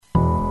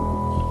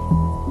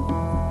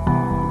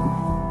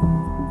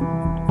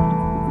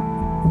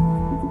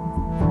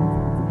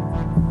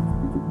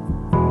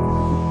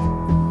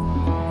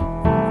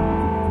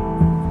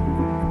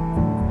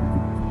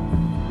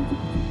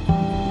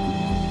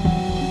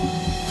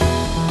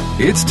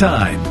It's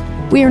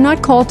time. We are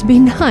not called to be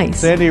nice.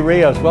 Sandy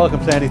Rios,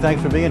 welcome, Sandy.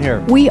 Thanks for being here.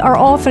 We are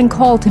often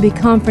called to be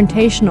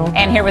confrontational.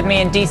 And here with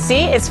me in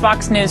D.C. is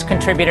Fox News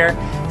contributor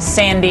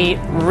Sandy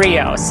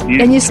Rios.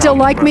 And you still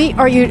like me,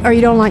 or you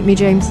don't like me,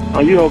 James?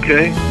 Are you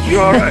okay?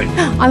 You all right?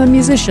 I'm a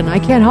musician. I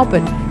can't help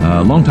it.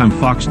 Longtime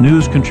Fox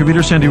News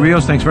contributor Sandy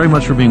Rios, thanks very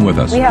much for being with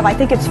us. We have, I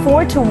think it's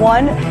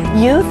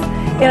 4-to-1 youth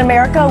in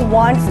America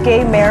wants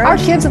gay marriage. Our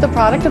kids are the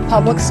product of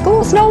public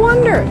schools. No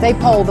wonder they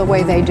poll the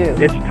way they do.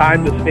 It's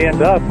time to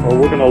stand up or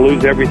we're going to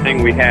lose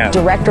everything we have.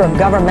 Director of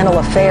Governmental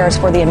Affairs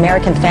for the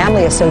American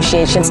Family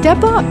Association.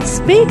 Step up,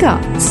 speak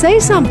up, say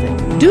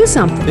something, do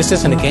something. This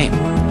isn't a game.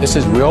 This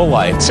is real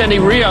life. Sandy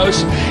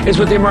Rios is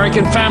with the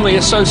American Family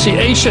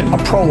Association, a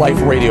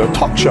pro-life radio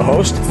talk show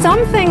host.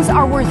 Some things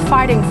are worth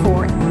fighting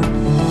for.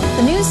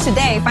 The news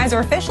today, Pfizer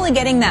officially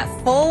getting that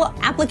full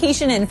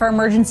application in for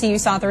emergency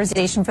use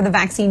authorization for the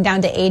vaccine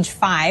down to age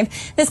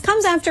 5. This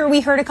comes after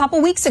we heard a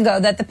couple weeks ago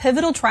that the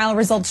pivotal trial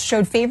results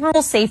showed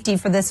favorable safety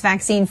for this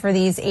vaccine for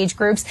these age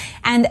groups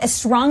and a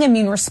strong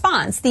immune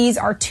response. These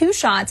are 2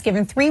 shots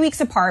given 3 weeks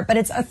apart, but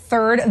it's a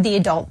third of the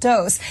adult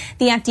dose.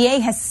 The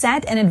FDA has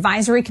set an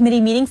advisory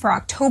committee meeting for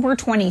October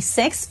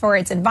 26th for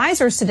its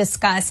advisors to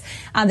discuss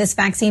this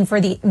vaccine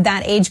for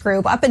that age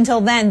group. Up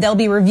until then, they'll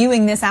be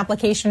reviewing this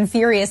application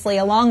furiously,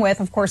 along with,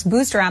 of course,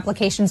 booster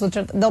applications, which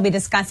they'll be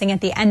discussing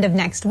at the end of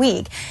next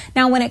week.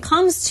 Now, when it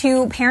comes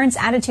to parents'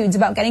 attitudes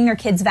about getting their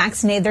kids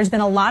vaccinated, there's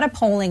been a lot of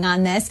polling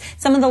on this.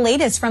 Some of the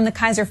latest from the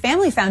Kaiser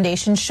Family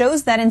Foundation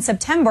shows that in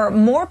September,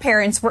 more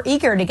parents were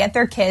eager to get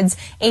their kids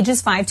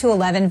ages 5 to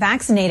 11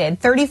 vaccinated.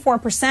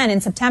 34%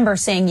 in September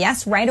saying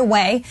yes right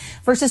away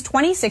versus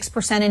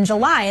 26% in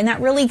July. And that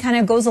really kind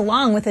of goes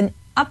along with an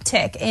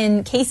uptick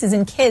in cases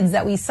in kids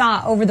that we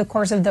saw over the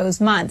course of those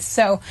months.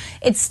 So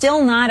it's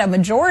still not a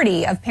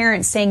majority of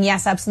parents saying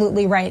yes,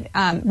 absolutely right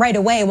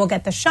away, we'll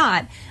get the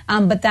shot.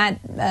 But that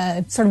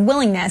sort of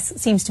willingness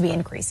seems to be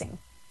increasing.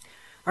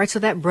 All right, so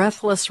that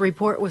breathless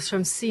report was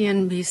from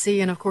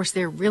CNBC, and of course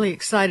they're really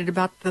excited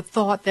about the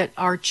thought that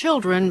our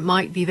children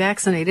might be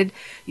vaccinated.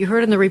 You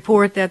heard in the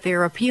report that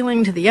they're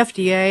appealing to the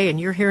FDA, and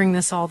you're hearing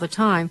this all the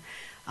time,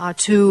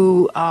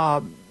 to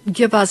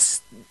give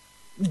us,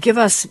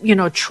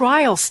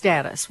 trial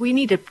status. We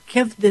need to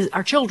give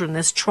our children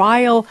this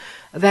trial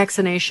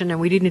vaccination, and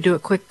we need to do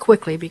it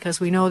quickly because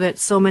we know that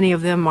so many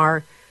of them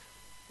are,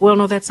 well,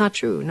 no, that's not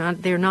true.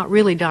 They're not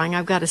really dying.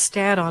 I've got a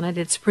stat on it.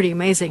 It's pretty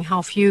amazing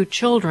how few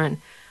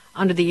children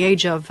under the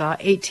age of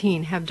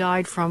 18 have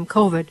died from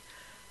COVID.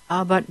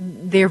 But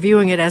they're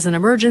viewing it as an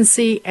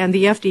emergency, and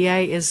the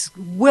FDA is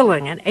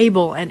willing and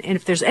able, and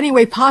if there's any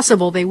way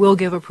possible, they will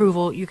give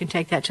approval. You can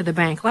take that to the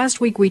bank. Last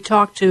week, we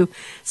talked to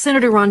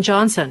Senator Ron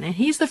Johnson, and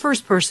he's the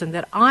first person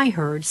that I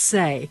heard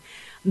say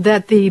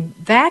that the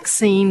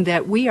vaccine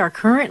that we are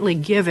currently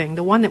giving,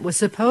 the one that was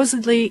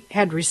supposedly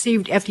had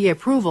received FDA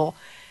approval,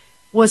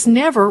 was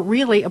never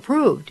really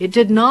approved.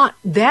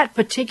 That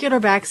particular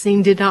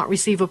vaccine did not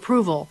receive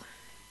approval.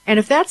 And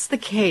if that's the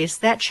case,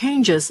 that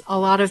changes a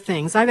lot of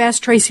things. I've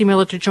asked Tracy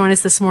Miller to join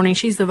us this morning.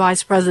 She's the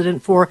vice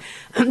president for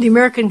the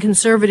American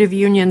Conservative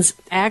Union's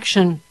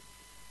Action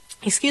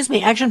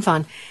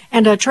Fund.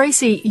 And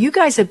Tracy, you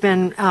guys have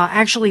been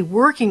actually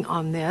working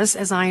on this,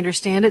 as I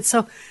understand it.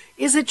 So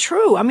is it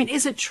true? I mean,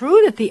 is it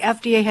true that the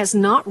FDA has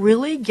not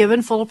really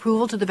given full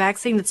approval to the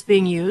vaccine that's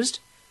being used?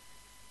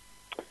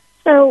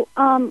 So,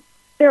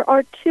 there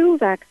are 2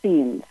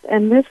 vaccines,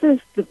 and this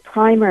is the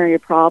primary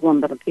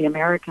problem that the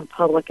American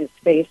public is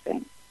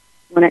facing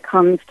when it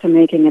comes to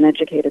making an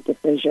educated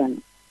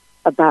decision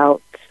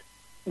about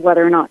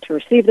whether or not to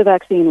receive the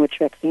vaccine, which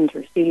vaccine to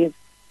receive.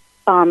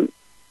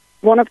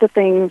 One of the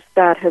things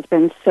that has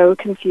been so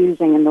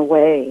confusing in the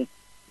way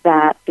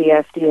that the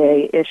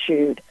FDA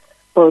issued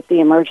both the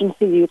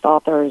emergency use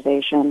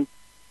authorization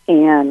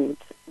and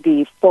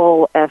the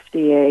full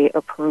FDA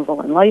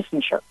approval and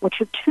licensure, which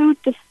are 2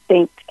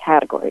 distinct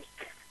categories.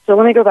 So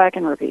let me go back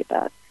and repeat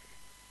that.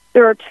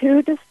 There are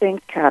 2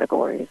 distinct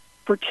categories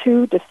for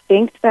 2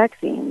 distinct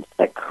vaccines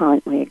that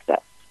currently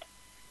exist.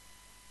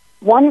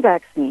 One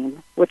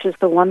vaccine, which is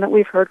the one that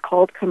we've heard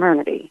called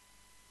Comirnaty,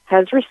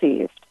 has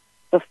received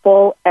the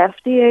full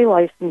FDA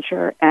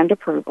licensure and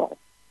approval.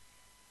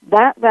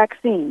 That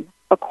vaccine,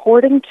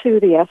 according to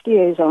the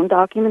FDA's own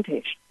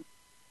documentation,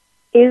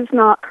 is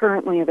not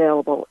currently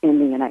available in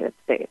the United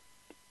States.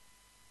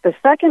 The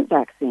second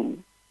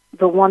vaccine,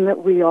 the one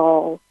that we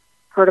all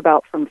heard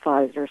about from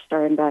Pfizer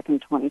starting back in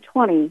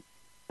 2020,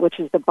 which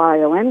is the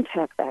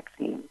BioNTech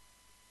vaccine,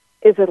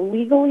 is a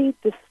legally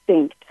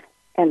distinct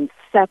and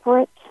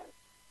separate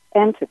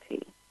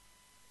entity.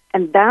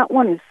 And that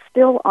one is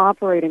still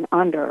operating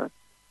under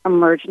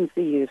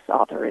emergency use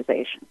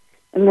authorization.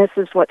 And this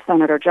is what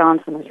Senator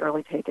Johnson has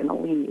really taken the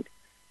lead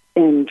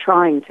in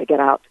trying to get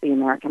out to the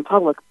American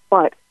public.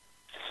 But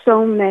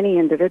so many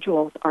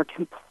individuals are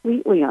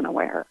completely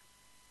unaware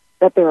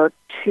that there are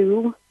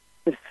 2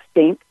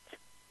 distinct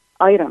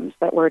items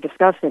that we're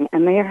discussing,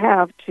 and they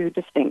have 2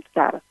 distinct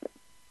statuses.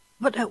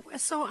 But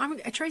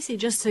Tracy,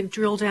 just to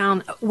drill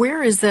down,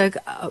 where is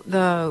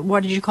the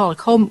what did you call it?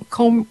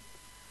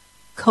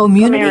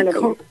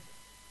 Community?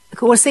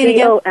 What's it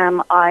again?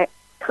 C-O-M-I,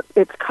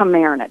 it's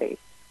Comirnaty.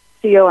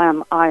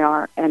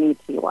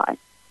 C-O-M-I-R-N-E-T-Y.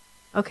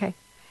 Okay.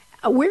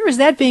 Where is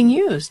that being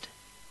used?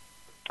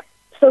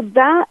 So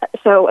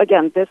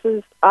again,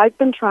 I've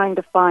been trying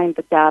to find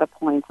the data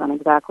points on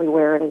exactly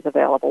where it is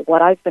available.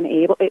 What I've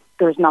been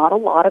there's not a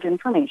lot of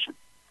information.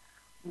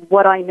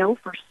 What I know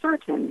for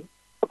certain,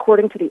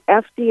 according to the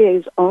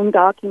FDA's own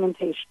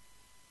documentation,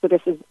 so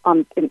this is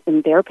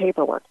in their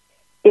paperwork,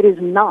 it is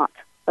not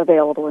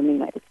available in the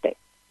United States.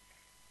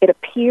 It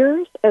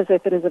appears as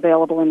if it is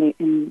available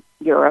in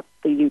Europe,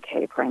 the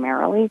UK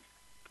primarily,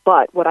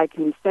 but what I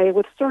can say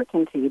with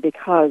certainty,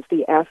 because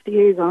the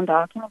FDA's own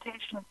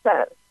documentation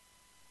says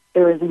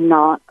there is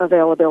not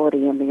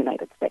availability in the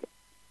United States.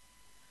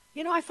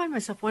 You know, I find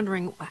myself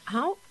wondering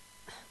how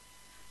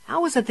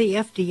is it the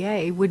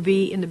FDA would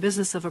be in the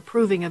business of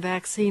approving a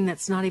vaccine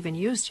that's not even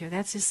used here?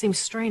 That just seems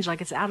strange, like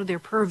it's out of their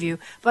purview.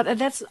 But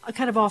that's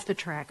kind of off the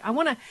track. I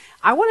want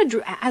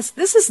to ask.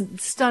 This is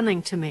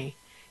stunning to me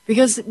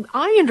because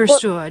I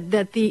understood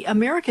that the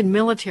American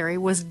military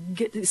was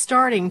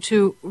starting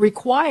to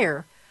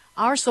require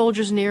our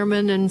soldiers and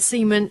airmen and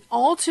seamen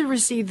all to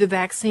receive the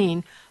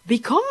vaccine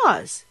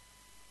because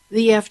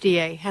the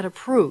FDA had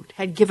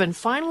given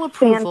final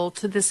approval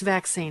to this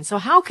vaccine. So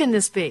how can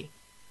this be?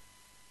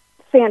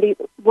 Sandy,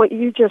 what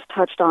you just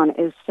touched on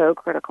is so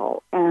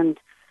critical, and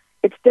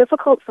it's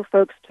difficult for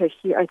folks to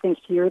hear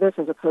this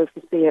as opposed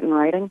to see it in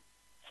writing.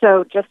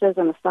 So just as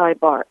a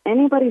sidebar,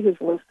 anybody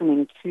who's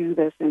listening to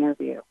this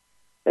interview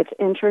that's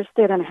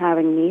interested in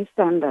having me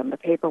send them the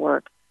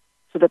paperwork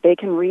so that they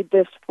can read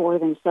this for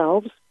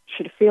themselves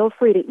should feel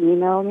free to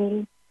email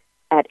me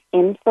at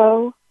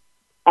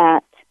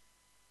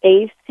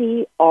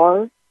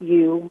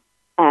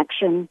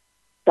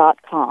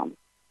info@acruaction.com.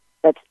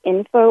 That's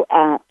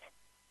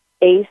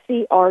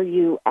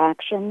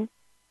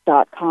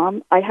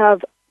info@acruaction.com. I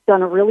have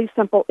done a really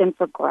simple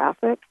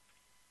infographic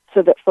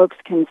so that folks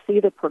can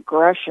see the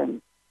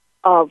progression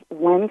of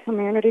when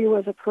Comirnaty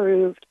was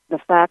approved, the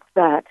fact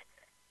that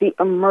the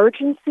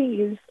emergency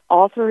use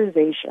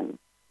authorization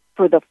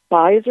for the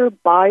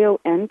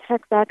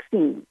Pfizer-BioNTech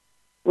vaccine,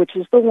 which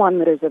is the one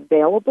that is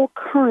available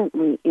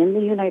currently in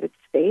the United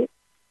States,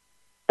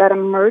 that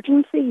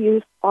emergency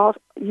use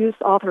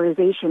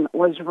authorization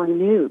was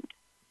renewed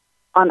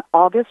on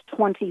August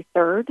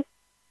 23rd,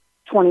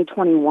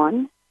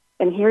 2021,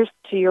 and here's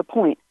to your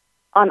point,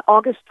 on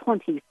August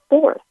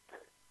 24th,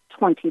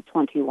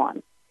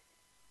 2021.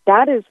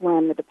 That is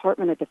when the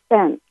Department of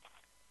Defense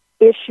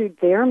issued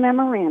their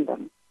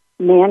memorandum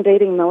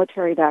mandating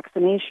military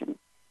vaccination.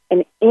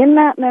 And in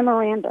that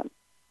memorandum,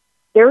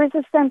 there is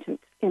a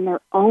sentence in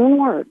their own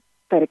words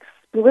that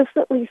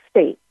explicitly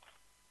states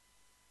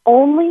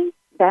only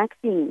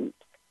vaccines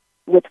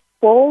with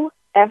full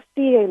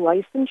FDA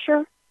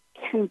licensure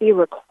can be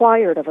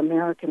required of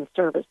American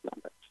service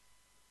members.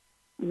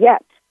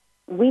 Yet,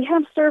 we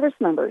have service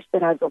members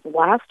that as of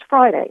last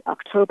Friday,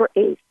 October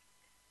 8th,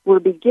 were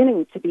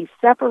beginning to be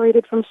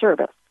separated from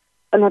service.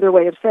 Another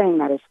way of saying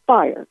that is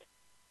fired,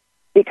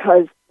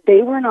 because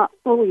they were not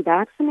fully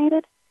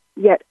vaccinated,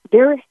 yet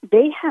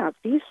they have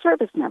these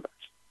service members,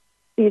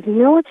 these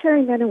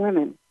military men and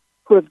women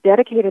who have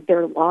dedicated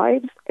their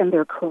lives and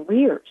their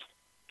careers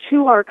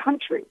to our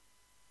country,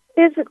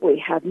 physically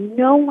have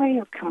no way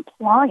of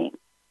complying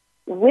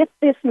with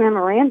this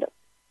memorandum.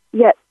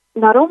 Yet,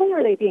 not only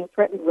are they being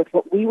threatened with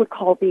what we would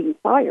call being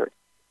fired,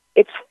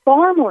 it's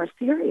far more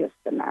serious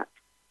than that.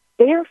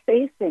 They are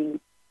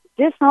facing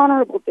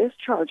dishonorable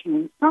discharge and,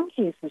 in some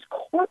cases,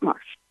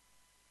 court-martial.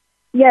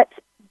 Yet,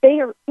 they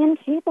are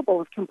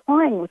incapable of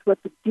complying with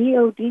what the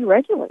DOD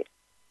regulates.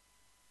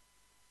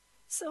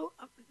 So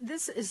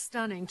this is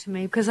stunning to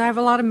me because I have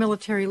a lot of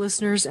military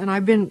listeners, and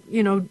I've been,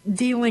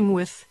 dealing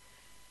with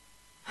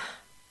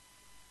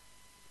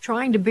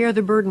trying to bear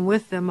the burden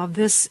with them of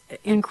this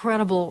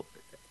incredible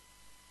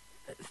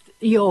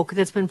yoke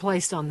that's been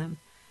placed on them.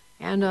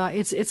 And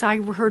I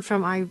heard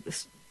from a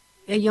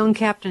young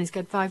captain. He's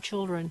got 5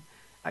 children.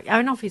 I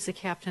don't know if he's a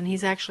captain.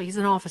 He's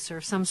an officer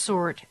of some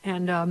sort.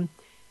 And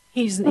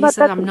he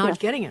said, I'm not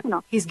getting it.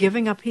 No. He's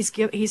giving up. He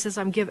says,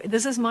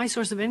 this is my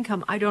source of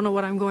income. I don't know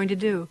what I'm going to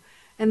do.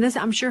 And this,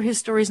 I'm sure his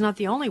story is not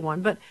the only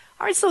one. But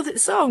all right, so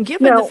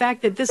given the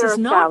fact that this is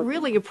not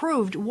really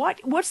approved,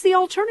 what's the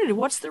alternative?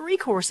 What's the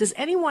recourse? Is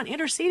anyone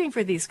interceding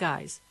for these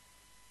guys?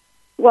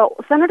 Well,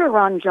 Senator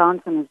Ron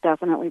Johnson has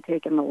definitely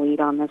taken the lead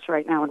on this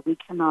right now, and we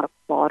cannot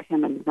applaud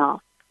him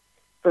enough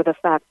for the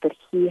fact that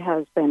he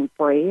has been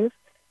brave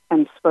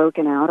and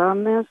spoken out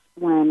on this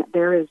when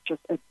there is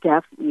just a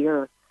deaf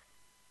ear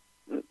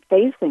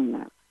facing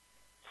this.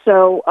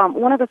 So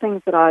one of the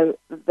things that I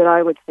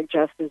would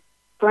suggest is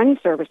for any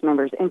service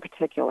members in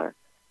particular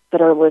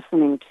that are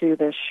listening to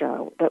this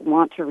show that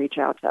want to reach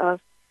out to us,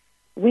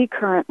 we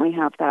currently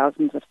have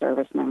thousands of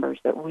service members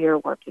that we are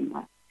working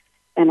with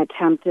and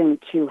attempting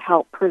to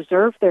help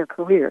preserve their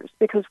careers,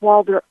 because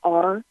while there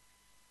are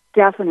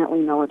definitely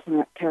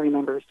military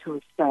members who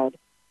have said,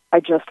 I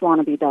just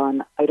want to be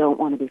done, I don't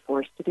want to be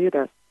forced to do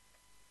this,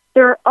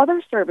 There are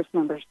other service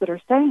members that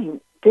are saying,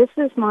 this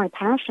is my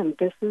passion,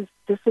 this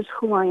is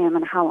who I am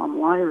and how I'm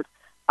wired.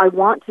 I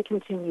want to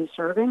continue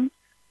serving,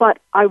 but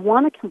I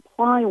want to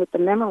comply with the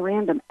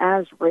memorandum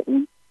as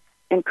written,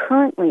 and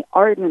currently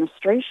our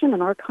administration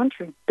and our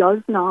country does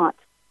not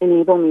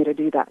enable me to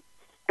do that.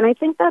 And I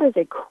think that is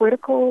a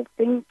critical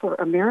thing for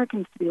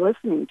Americans to be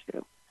listening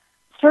to.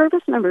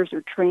 Service members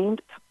are trained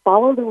to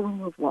follow the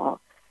rule of law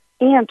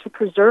and to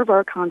preserve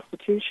our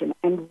Constitution,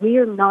 and we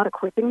are not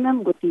equipping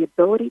them with the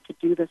ability to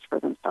do this for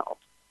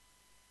themselves.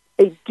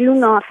 They do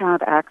not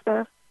have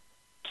access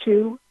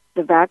to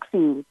the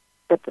vaccine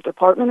that the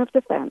Department of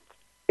Defense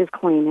is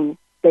claiming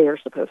they are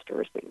supposed to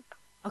receive.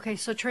 Okay,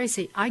 so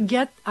Tracy, I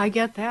get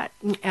that,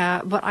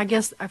 but I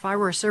guess if I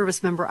were a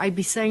service member, I'd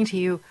be saying to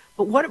you,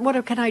 but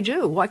what can I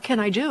do? What can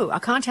I do? I'll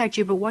contact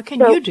you, but what can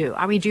you do?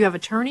 I mean, do you have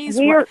attorneys?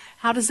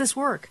 How does this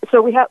work?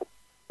 So we have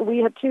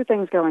two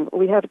things going.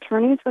 We have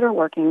attorneys that are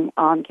working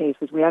on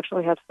cases. We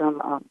actually have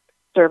some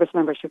service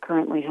members who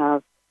currently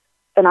have,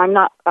 and I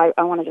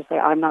want to just say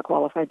I'm not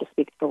qualified to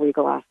speak to the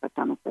legal aspect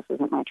on this. This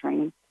isn't my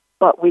training.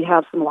 But we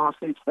have some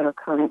lawsuits that are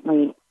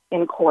currently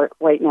in court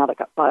right now that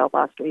got filed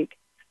last week.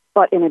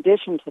 But in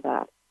addition to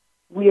that,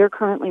 we are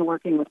currently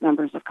working with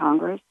members of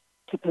Congress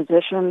to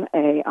position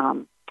a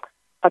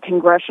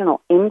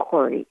congressional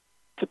inquiry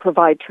to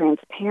provide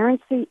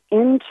transparency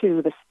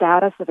into the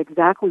status of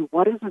exactly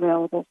what is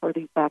available for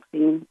these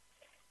vaccines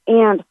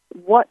and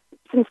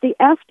since the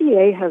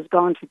FDA has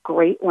gone to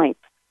great lengths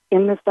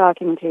in this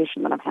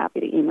documentation that I'm happy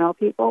to email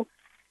people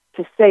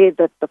to say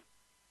that the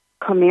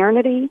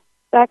Comirnaty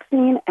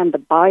vaccine and the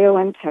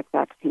BioNTech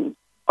vaccine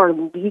are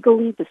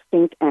legally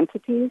distinct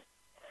entities.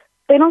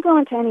 They don't go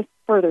into any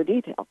further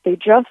detail. They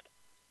just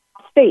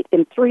state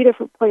in 3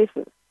 different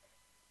places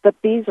that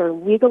these are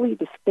legally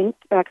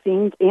distinct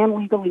vaccines and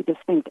legally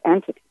distinct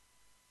entities.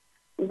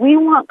 We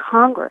want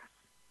Congress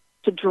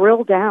to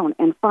drill down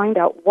and find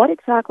out what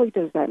exactly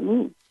does that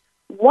mean.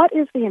 What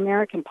is the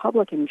American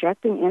public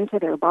injecting into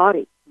their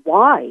body?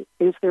 Why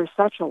is there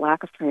such a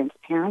lack of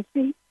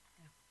transparency?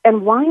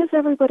 And why is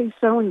everybody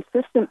so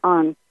insistent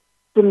on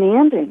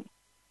demanding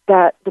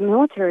that the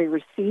military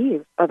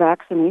receive a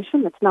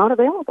vaccination that's not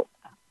available?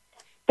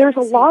 There's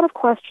a lot of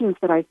questions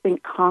that I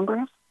think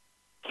Congress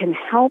can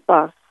help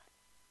us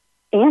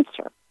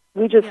answer.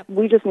 We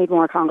just need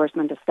more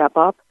congressmen to step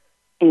up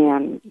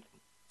and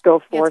go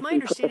forth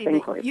and put this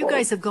inquiry forward. You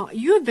guys have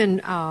been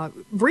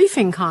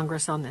briefing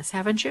Congress on this,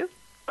 haven't you?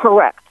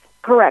 Correct.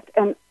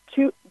 And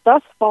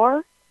thus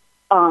far,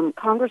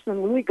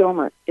 Congressman Louis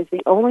Gohmert is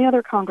the only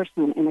other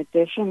congressman, in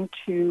addition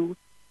to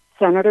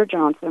Senator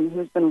Johnson,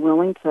 who's been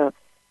willing to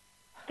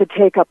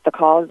take up the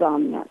cause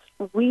on this.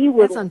 We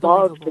would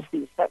love to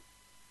see that.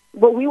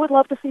 But we would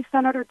love to see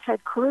Senator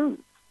Ted Cruz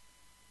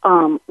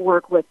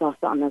work with us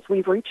on this.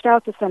 We've reached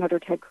out to Senator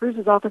Ted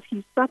Cruz's office.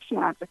 He's such an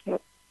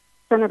advocate.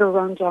 Senator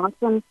Ron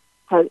Johnson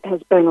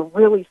has been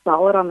really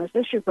solid on this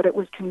issue, but it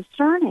was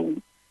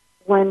concerning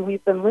when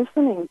we've been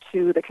listening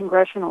to the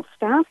congressional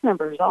staff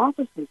members'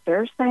 offices.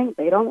 They're saying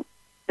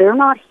they're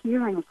not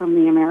hearing from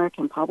the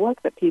American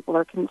public that people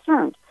are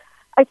concerned.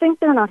 I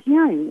think they're not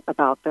hearing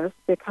about this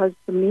because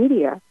the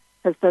media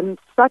has done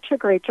such a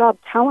great job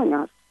telling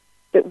us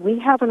that we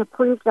have an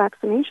approved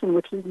vaccination,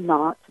 which is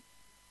not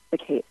the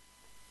case.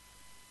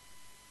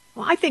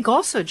 Well, I think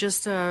also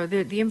just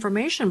the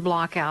information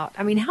block out.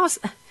 I mean,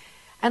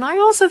 and I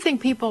also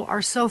think people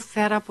are so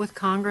fed up with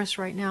Congress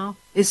right now.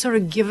 It's sort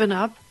of given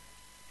up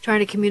trying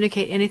to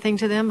communicate anything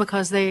to them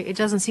because it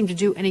doesn't seem to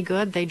do any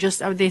good. They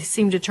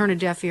seem to turn a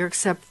deaf ear,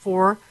 except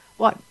for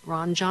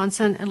Ron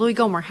Johnson and Louis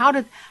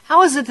Gohmert.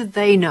 How is it that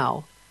they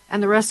know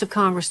and the rest of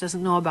Congress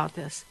doesn't know about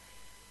this?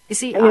 You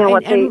see, they've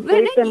been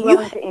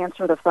willing to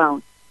answer the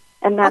phone,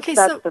 and that's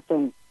the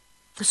thing.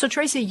 So,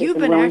 Tracy,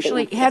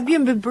 have you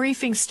been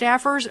briefing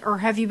staffers or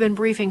have you been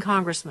briefing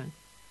congressmen?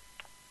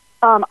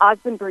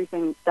 I've been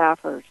briefing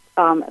staffers,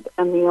 and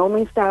the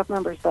only staff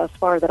members thus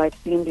far that I've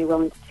seen be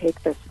willing to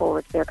take this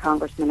forward to their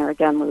congressmen are,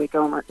 again, Louis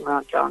Gohmert and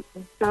Ron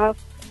Johnson's staff.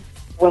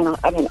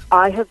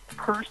 I have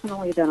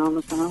personally been on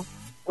the phone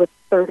with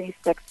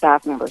 36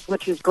 staff members,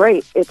 which is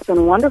great. It's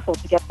been wonderful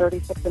to get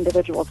 36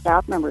 individual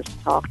staff members to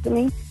talk to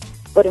me.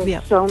 But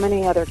in so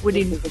many other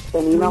cases, it's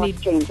been email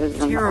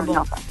exchanges and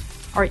nothing.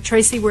 All right,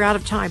 Tracy, we're out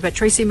of time. But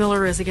Tracy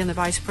Miller is, again, the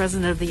vice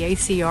president of the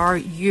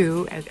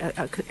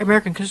ACRU,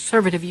 American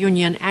Conservative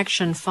Union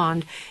Action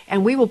Fund.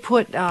 And we will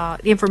put the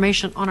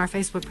information on our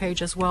Facebook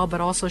page as well. But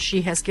also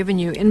she has given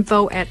you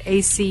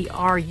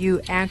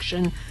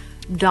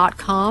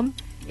info@acruaction.com.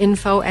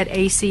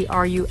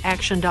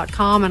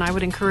 info@acruaction.com. And I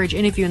would encourage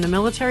any of you in the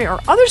military or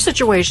other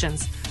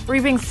situations where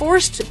you're being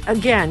forced,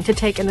 again, to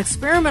take an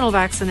experimental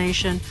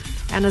vaccination.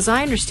 And as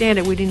I understand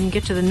it, we didn't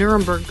get to the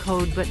Nuremberg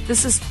Code, but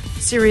this is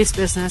serious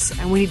business,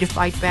 and we need to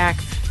fight back.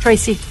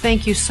 Tracy,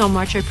 thank you so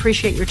much. I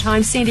appreciate your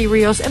time. Sandy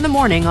Rios in the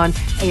morning on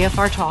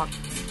AFR Talk.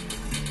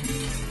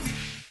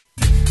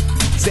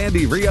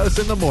 Sandy Rios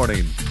in the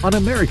morning on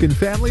American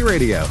Family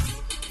Radio.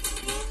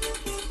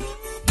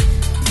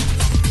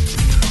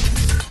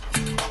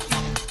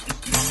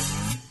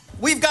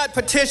 We've got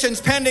got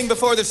petitions pending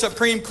before the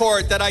Supreme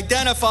Court that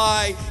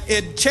identify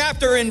in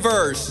chapter and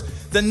verse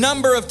the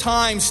number of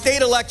times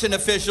state election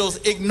officials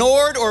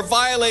ignored or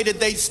violated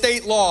the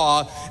state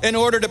law in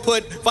order to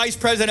put Vice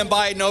President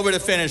Biden over the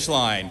finish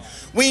line.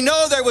 We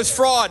know there was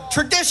fraud,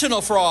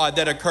 traditional fraud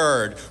that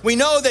occurred. We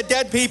know that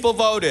dead people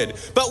voted.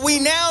 But we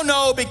now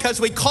know, because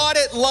we caught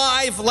it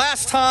live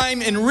last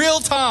time in real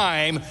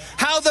time,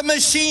 how the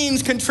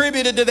machines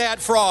contributed to that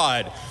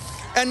fraud.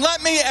 And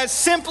let me, as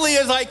simply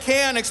as I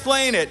can,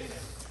 explain it.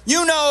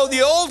 You know,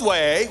 the old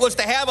way was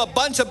to have a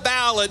bunch of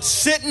ballots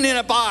sitting in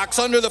a box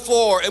under the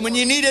floor, and when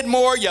you needed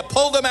more, you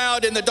pulled them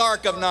out in the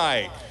dark of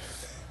night.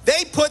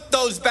 They put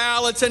those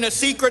ballots in a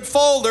secret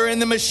folder in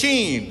the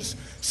machines,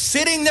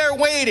 sitting there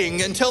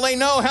waiting until they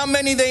know how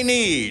many they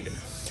need.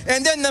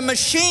 And then the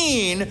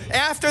machine,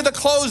 after the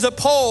close of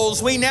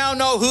polls, we now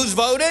know who's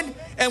voted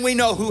and we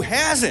know who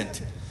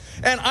hasn't.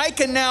 And I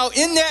can now,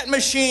 in that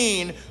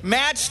machine,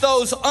 match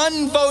those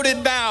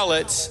unvoted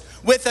ballots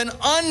with an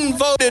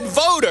unvoted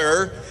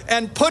voter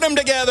and put them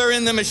together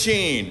in the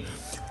machine.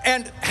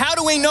 And how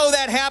do we know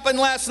that happened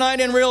last night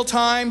in real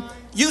time?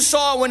 You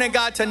saw when it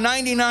got to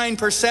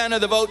 99% of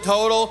the vote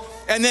total,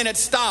 and then it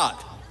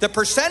stopped. The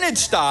percentage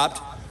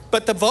stopped,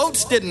 but the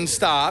votes didn't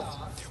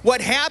stop. What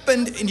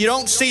happened, and you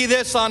don't see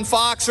this on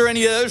Fox or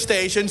any other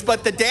stations,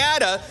 but the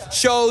data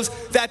shows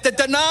that the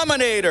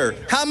denominator,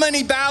 how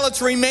many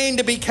ballots remain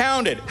to be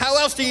counted. How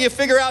else do you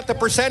figure out the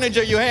percentage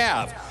that you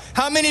have?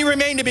 How many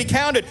remain to be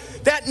counted?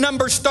 That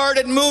number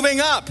started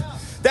moving up.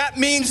 That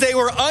means they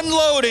were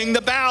unloading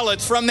the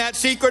ballots from that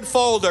secret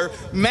folder,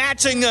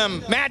 matching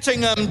them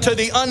to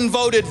the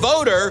unvoted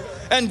voter,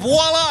 and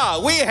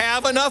voila, we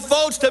have enough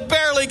votes to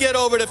barely get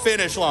over the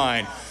finish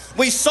line.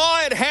 We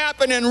saw it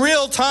happen in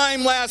real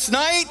time last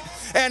night,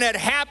 and it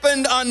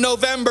happened on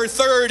November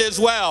 3rd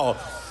as well.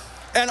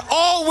 And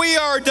all we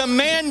are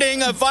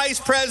demanding of Vice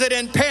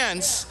President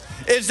Pence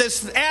is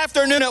this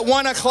afternoon at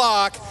 1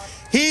 o'clock,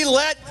 he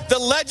let the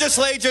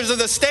legislatures of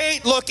the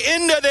state look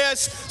into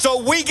this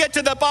so we get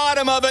to the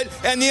bottom of it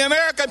and the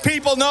American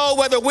people know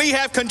whether we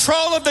have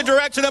control of the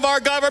direction of our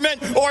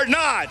government or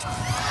not.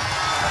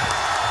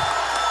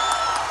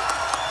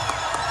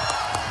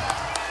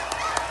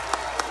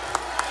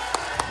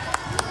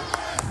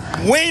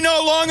 We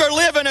no longer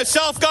live in a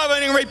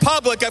self-governing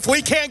republic if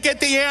we can't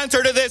get the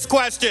answer to this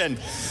question.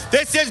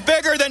 This is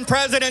bigger than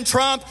President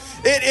Trump.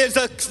 It is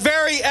the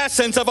very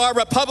essence of our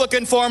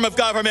Republican form of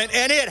government,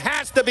 and it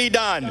has to be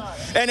done.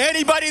 And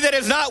anybody that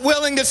is not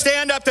willing to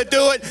stand up to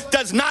do it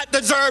does not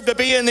deserve to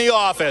be in the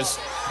office.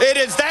 It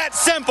is that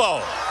simple.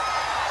 All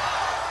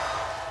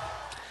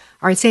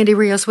right, Sandy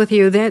Rios with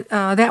you.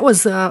 That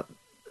was a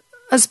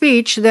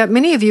speech that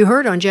many of you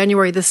heard on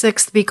January the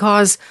 6th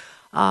because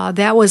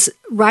that was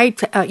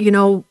right,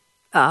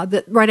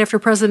 right after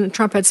President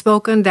Trump had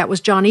spoken. That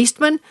was John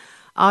Eastman.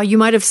 You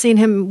might have seen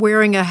him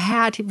wearing a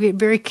hat, a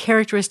very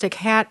characteristic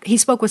hat. He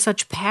spoke with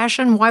such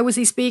passion. Why was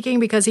he speaking?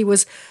 Because he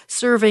was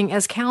serving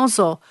as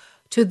counsel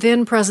to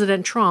then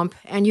President Trump,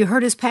 and you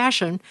heard his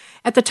passion.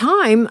 At the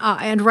time,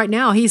 and right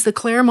now, he's the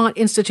Claremont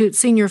Institute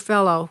Senior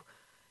Fellow.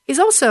 He's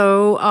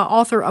also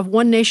author of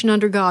One Nation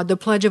Under God, The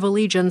Pledge of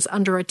Allegiance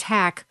Under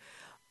Attack.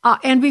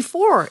 And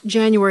before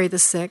January the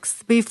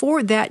 6th,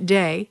 before that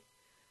day,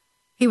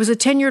 he was a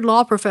tenured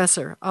law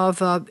professor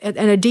and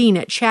a dean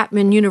at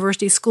Chapman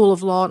University School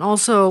of Law, and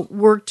also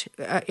worked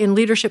in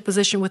leadership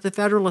position with the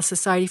Federalist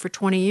Society for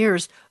 20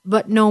 years,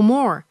 but no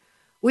more.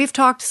 We've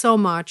talked so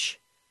much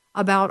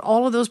about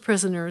all of those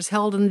prisoners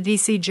held in the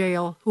D.C.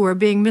 jail who are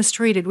being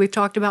mistreated. We've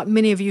talked about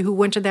many of you who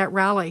went to that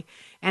rally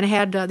and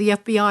had the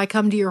FBI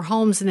come to your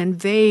homes and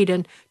invade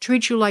and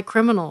treat you like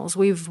criminals.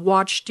 We've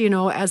watched,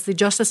 as the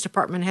Justice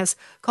Department has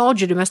called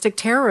you domestic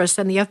terrorists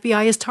and the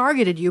FBI has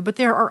targeted you, but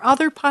there are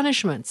other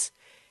punishments.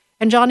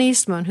 And John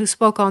Eastman, who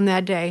spoke on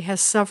that day,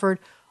 has suffered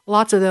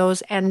lots of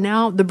those, and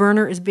now the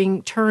burner is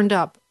being turned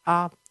up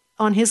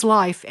on his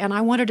life, and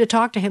I wanted to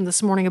talk to him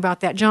this morning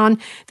about that. John,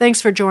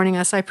 thanks for joining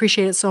us. I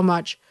appreciate it so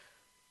much.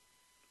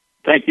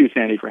 Thank you,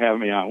 Sandy, for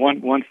having me on.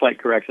 One slight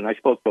correction. I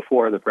spoke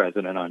before the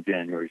president on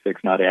January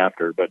 6th, not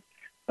after, but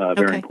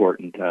very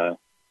important to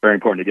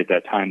get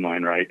that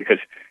timeline right, because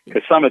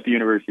some at the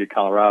University of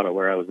Colorado,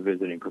 where I was a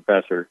visiting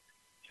professor,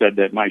 said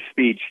that my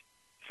speech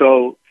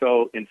so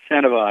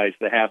incentivized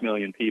the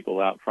 500,000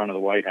 people out front of the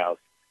White House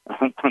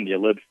on the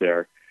ellipse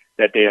there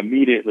that they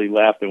immediately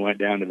left and went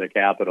down to the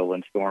Capitol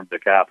and stormed the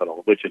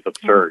Capitol, which is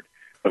absurd.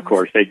 Of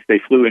course,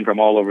 they flew in from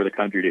all over the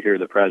country to hear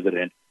the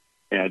president,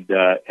 and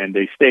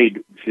they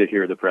stayed to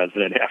hear the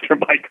president after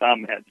my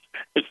comments.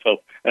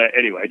 So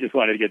anyway, I just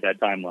wanted to get that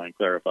timeline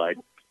clarified.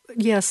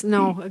 Yes,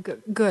 no,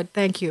 good,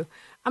 thank you.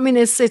 I mean,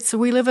 it's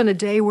we live in a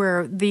day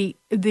where the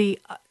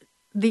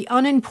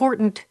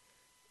unimportant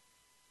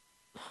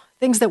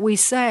things that we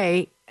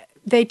say,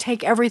 they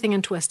take everything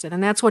and twist it,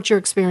 and that's what you're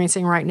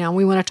experiencing right now.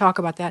 We want to talk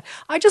about that.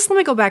 Let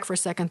me go back for a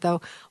second,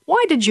 though.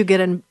 Why did you get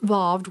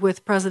involved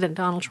with President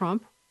Donald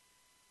Trump?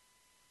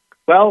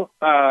 Well,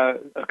 a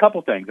couple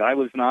things. I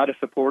was not a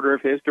supporter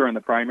of his during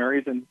the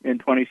primaries in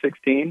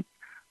 2016.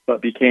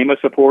 but became a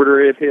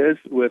supporter of his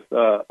with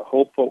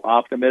hopeful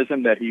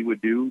optimism that he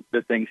would do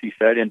the things he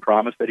said and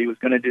promised that he was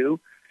going to do.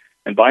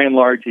 And by and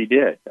large, he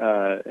did.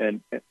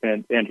 And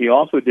he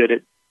also did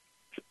it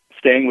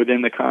staying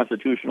within the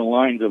constitutional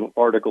lines of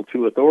Article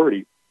 2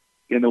 authority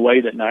in the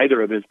way that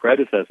neither of his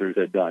predecessors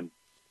had done.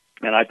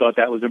 And I thought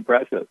that was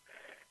impressive.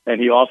 And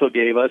he also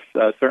gave us,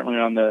 certainly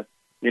on the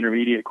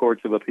intermediate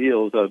courts of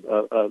appeals,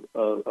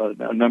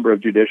 a number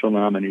of judicial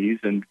nominees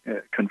and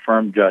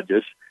confirmed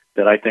judges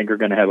that I think are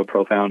going to have a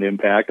profound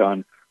impact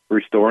on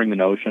restoring the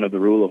notion of the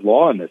rule of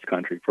law in this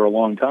country for a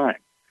long time.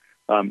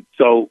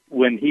 So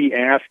when he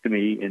asked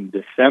me in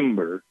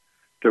December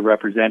to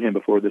represent him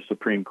before the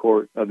Supreme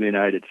Court of the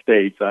United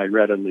States, I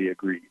readily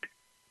agreed.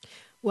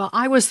 Well,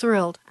 I was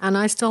thrilled, and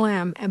I still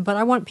am, but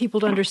I want people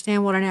to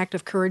understand what an act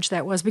of courage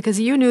that was, because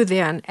you knew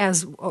then,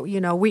 as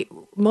you know,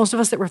 most of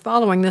us that were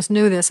following this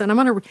knew this, and I'm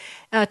going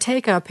to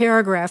take a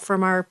paragraph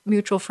from our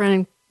mutual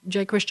friend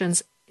Jay Christian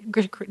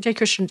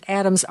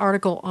Adams'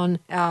 article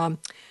on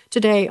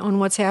today on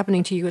what's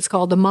happening to you. It's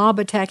called "The Mob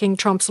Attacking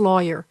Trump's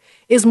Lawyer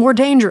is More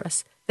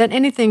Dangerous Than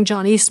Anything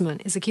John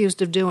Eastman is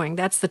Accused of Doing."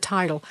 That's the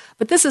title.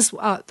 But this is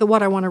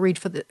what I want to read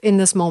in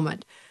this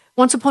moment.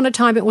 Once upon a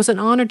time, it was an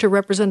honor to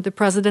represent the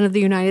President of the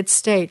United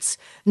States,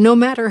 no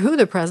matter who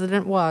the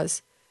president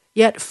was.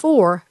 Yet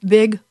 4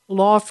 big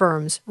law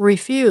firms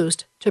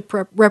refused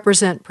to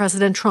represent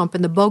President Trump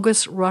in the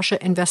bogus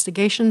Russia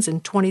investigations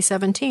in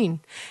 2017,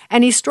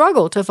 and he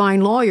struggled to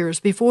find lawyers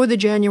before the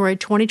January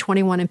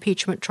 2021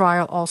 impeachment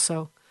trial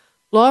also.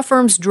 Law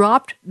firms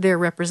dropped their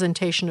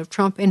representation of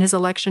Trump in his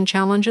election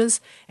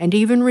challenges and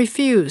even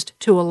refused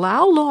to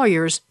allow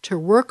lawyers to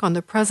work on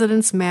the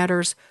president's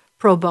matters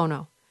pro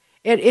bono.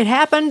 It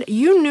happened.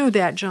 You knew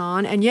that,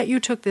 John, and yet you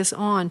took this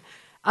on.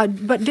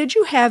 But did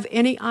you have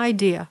any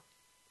idea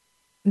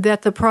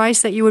that the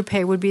price that you would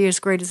pay would be as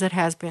great as it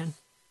has been?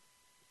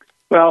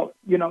 Well,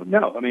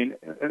 no. I mean,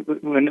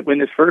 when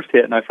this first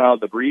hit and I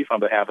filed the brief on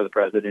behalf of the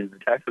president in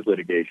the Texas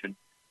litigation,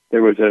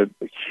 there was a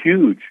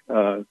huge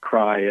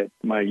cry at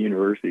my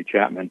university,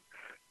 Chapman,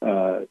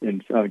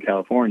 in Southern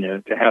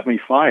California, to have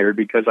me fired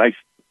because I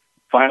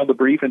filed the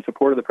brief in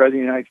support of the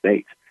president of the United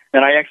States.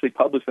 And I actually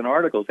published an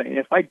article saying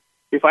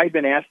if I'd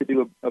been asked to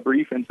do a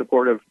brief in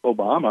support of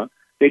Obama,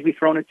 they'd be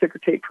throwing a ticker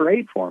tape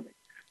parade for me.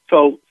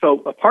 So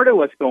a part of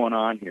what's going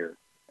on here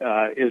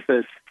is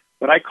this,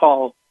 what I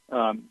call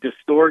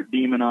distort,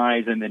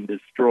 demonize, and then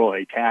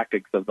destroy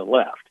tactics of the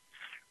left.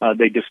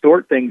 They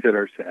distort things that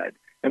are said.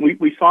 And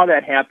we saw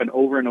that happen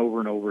over and over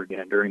and over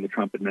again during the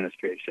Trump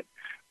administration.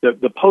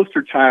 The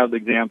poster child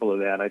example of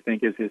that, I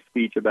think, is his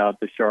speech about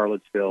the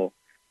Charlottesville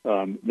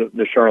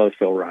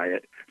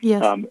riot.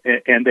 Yes.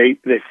 And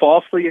they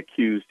falsely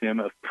accused him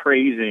of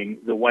praising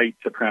the white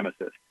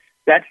supremacists.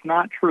 That's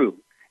not true.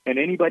 And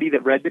anybody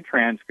that read the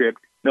transcript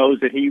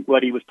knows that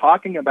what he was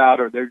talking about,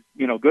 or there's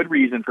good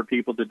reason for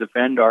people to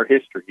defend our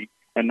history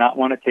and not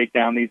want to take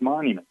down these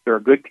monuments. There are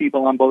good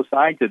people on both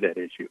sides of that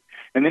issue.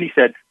 And then he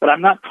said, but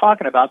I'm not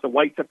talking about the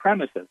white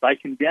supremacists. I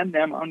condemn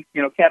them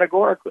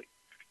categorically.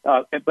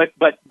 But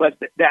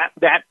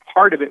that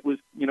part of it was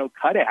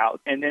cut out,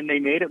 and then they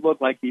made it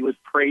look like he was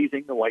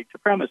praising the white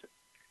supremacists.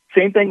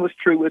 Same thing was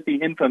true with the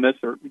infamous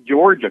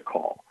Georgia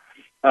call.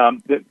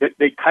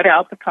 They cut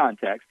out the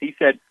context. He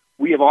said,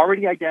 we have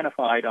already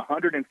identified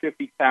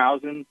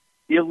 150,000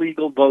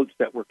 illegal votes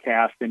that were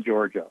cast in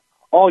Georgia.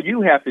 All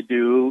you have to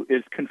do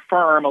is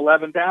confirm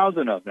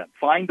 11,000 of them.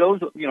 Find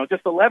those,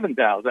 just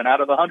 11,000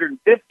 out of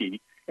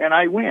 150, and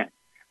I win.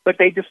 But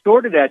they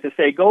distorted that to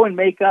say, go and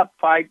make up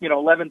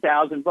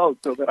 11,000 votes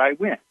so that I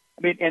win.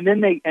 I mean, and then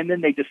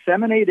they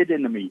disseminated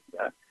in the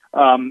media,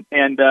 and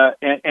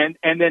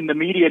then the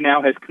media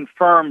now has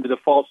confirmed the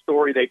false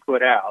story they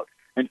put out,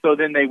 and so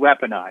then they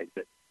weaponized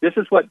it. This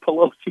is what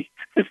Pelosi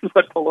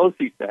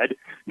said.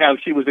 Now,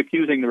 she was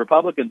accusing the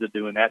Republicans of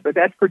doing that, but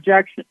that's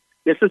projection.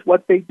 This is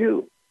what they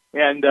do.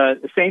 And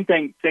the same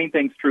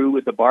thing's true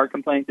with the Barr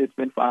complaint that's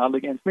been filed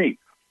against me.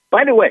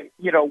 By the way,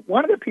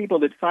 one of the people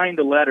that signed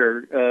the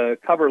letter,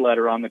 cover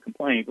letter on the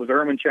complaint was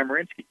Erwin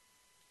Chemerinsky.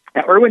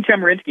 Now, Erwin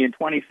Chemerinsky in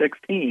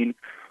 2016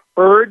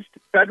 urged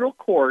federal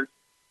courts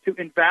to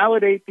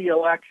invalidate the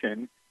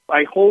election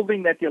by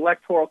holding that the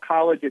Electoral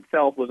College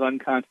itself was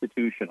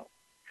unconstitutional.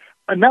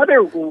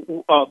 Another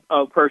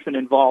person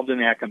involved in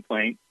that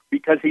complaint,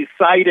 because he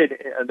cited,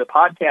 the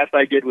podcast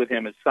I did with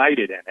him is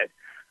cited in it,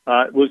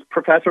 was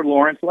Professor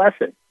Lawrence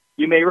Lessig.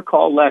 You may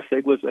recall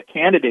Lessig was a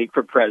candidate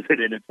for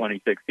president in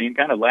 2016,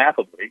 kind of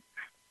laughably,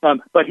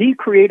 but he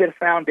created a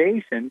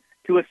foundation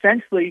to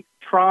essentially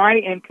try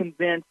and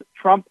convince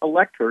Trump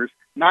electors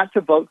not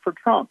to vote for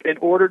Trump in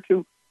order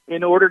to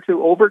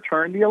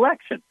overturn the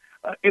election.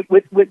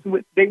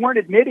 They weren't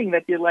admitting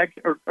that the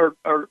election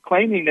or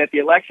claiming that the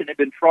election had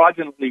been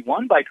fraudulently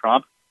won by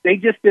Trump. They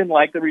just didn't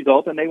like the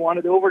result and they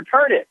wanted to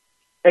overturn it.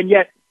 And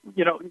yet,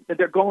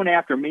 they're going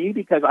after me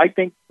because I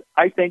think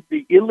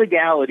the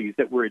illegalities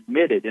that were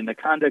admitted in the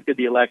conduct of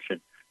the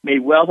election may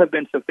well have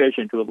been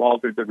sufficient to have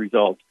altered the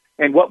results.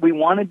 And what we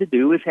wanted to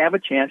do is have a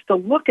chance to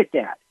look at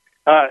that.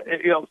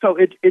 So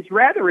it's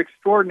rather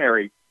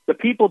extraordinary The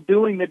people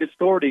doing the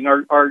distorting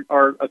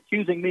are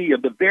accusing me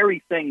of the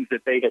very things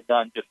that they had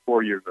done just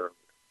 4 years earlier.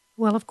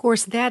 Well, of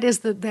course, that is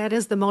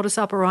the modus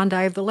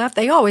operandi of the left.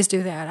 They always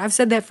do that. I've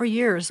said that for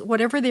years.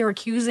 Whatever they're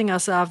accusing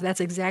us of, that's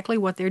exactly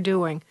what they're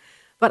doing.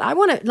 But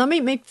let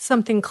me make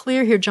something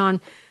clear here,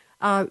 John.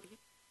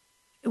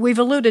 We've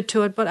alluded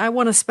to it, but I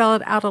want to spell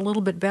it out a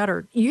little bit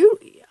better. You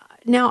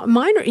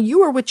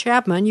were with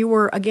Chapman. You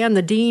were, again,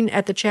 the dean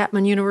at the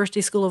Chapman University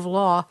School of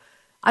Law.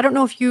 I don't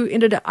know if you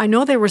ended up, I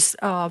know there was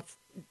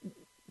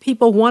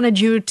people wanted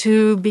you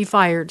to be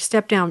fired,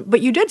 step down, but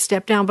you did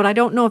step down, but I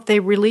don't know if they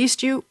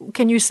released you.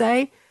 Can you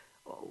say?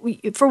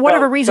 For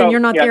whatever reason, you're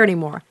not there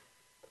anymore.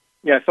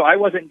 Yeah, so I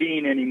wasn't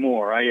dean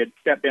anymore. I had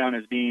stepped down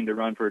as dean to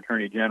run for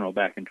attorney general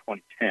back in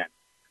 2010.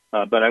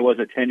 But I was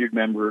a tenured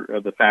member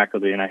of the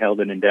faculty, and I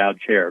held an endowed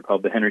chair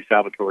called the Henry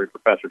Salvatori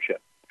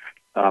Professorship.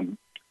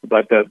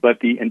 But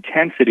the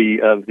intensity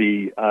of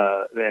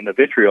and the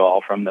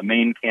vitriol from the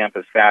main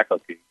campus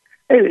faculty,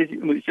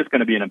 it was just going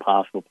to be an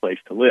impossible place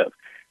to live.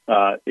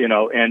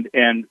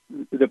 And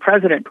the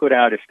president put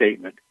out a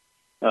statement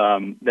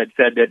that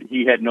said that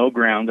he had no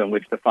grounds on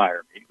which to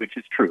fire me, which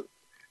is true.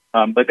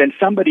 But then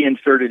somebody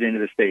inserted into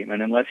the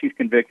statement, unless he's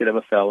convicted of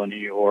a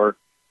felony or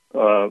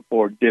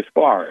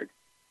disbarred.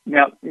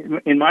 Now,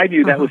 in my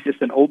view, that was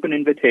just an open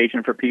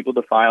invitation for people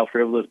to file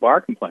frivolous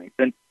bar complaints.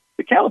 And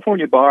the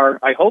California bar,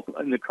 I hope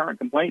in the current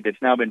complaint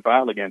that's now been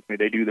filed against me,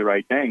 they do the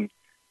right thing.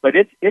 But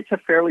it's a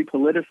fairly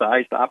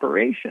politicized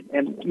operation.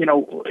 And,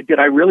 did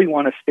I really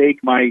want to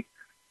stake my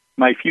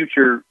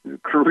future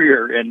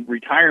career and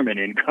retirement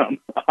income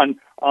on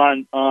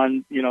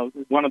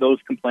one of those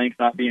complaints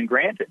not being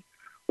granted?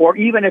 Or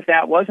even if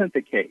that wasn't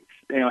the case,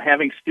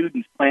 having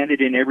students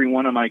planted in every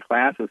one of my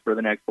classes for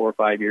the next 4 or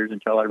 5 years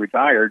until I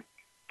retired,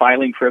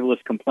 filing frivolous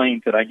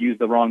complaints that I used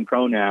the wrong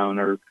pronoun,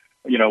 or,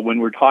 when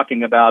we're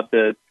talking about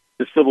the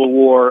Civil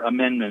War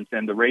amendments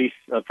and the race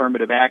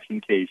affirmative action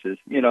cases,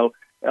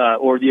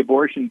 or the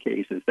abortion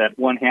cases that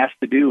one has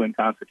to do in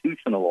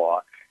constitutional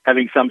law,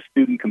 having some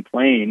student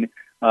complain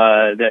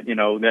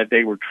that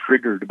they were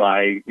triggered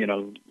by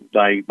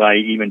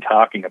even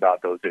talking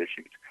about those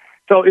issues.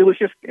 So it was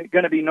just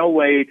going to be no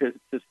way to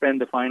spend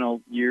the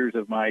final years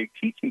of my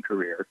teaching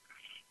career.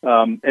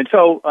 And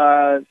so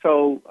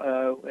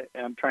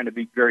I'm trying to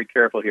be very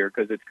careful here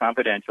because it's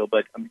confidential,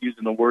 but I'm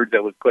using the words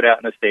that was put out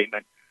in a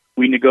statement.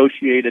 We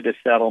negotiated a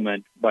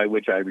settlement by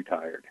which I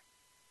retired.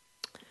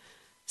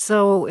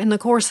 So in the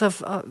course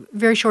of a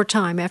very short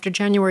time, after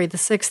January the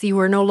 6th, you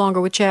were no longer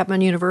with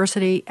Chapman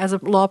University as a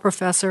law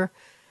professor.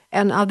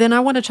 And then I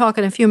want to talk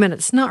in a few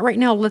minutes. Not right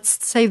now,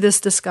 let's save this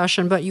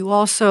discussion, but you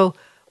also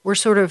were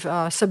sort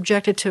of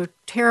subjected to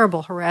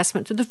terrible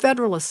harassment to the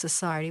Federalist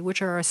Society,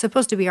 which are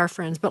supposed to be our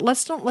friends. But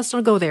let's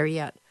not go there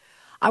yet.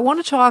 I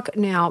want to talk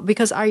now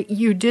because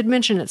you did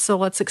mention it, so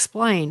let's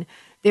explain.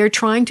 They're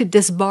trying to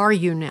disbar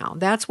you now.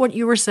 That's what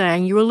you were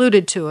saying. You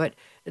alluded to it.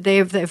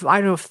 They've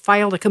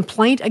filed a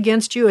complaint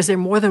against you. Is there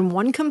more than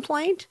one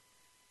complaint?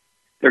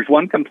 There's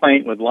one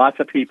complaint with lots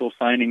of people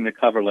signing the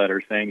cover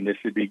letter saying this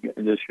should be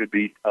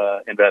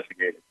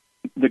investigated.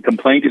 The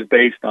complaint is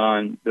based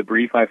on the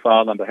brief I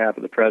filed on behalf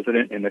of the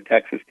president in the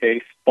Texas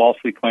case,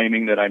 falsely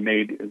claiming that I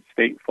made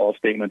false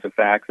statements of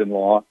facts and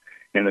law.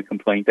 In the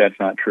complaint, that's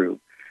not true.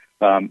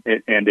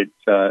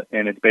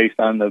 It's based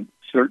on the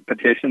cert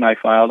petition I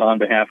filed on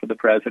behalf of the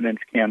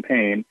president's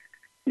campaign,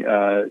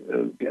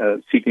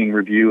 seeking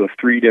review of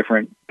 3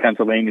 different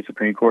Pennsylvania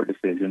Supreme Court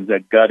decisions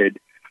that gutted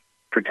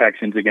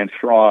protections against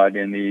fraud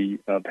in the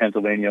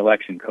Pennsylvania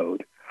election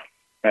code.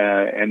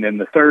 And then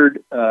the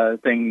third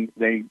thing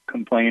they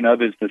complain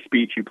of is the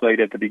speech you played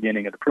at the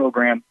beginning of the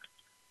program.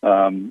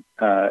 And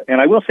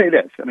I will say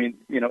this,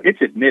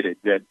 it's admitted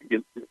that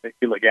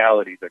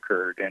illegalities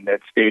occurred and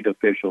that state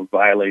officials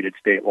violated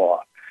state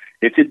law.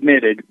 It's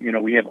admitted,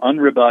 we have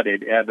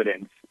unrebutted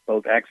evidence,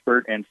 both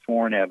expert and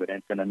sworn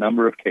evidence in a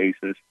number of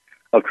cases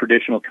of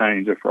traditional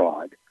kinds of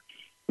fraud.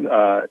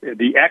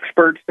 The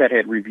experts that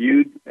had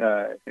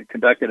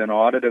conducted an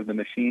audit of the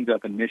machines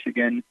up in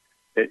Michigan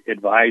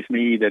advised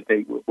me that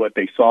what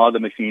they saw the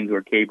machines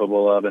were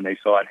capable of, and they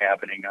saw it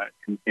happening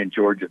in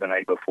Georgia the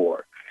night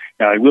before.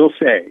 Now, I will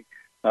say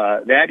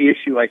that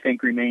issue, I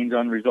think, remains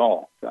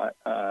unresolved.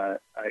 I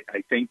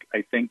think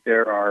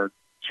there are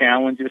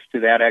challenges to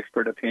that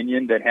expert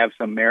opinion that have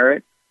some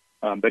merit,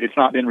 but it's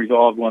not been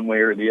resolved one way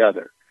or the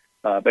other.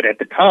 But at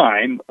the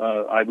time,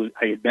 I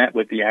had met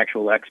with the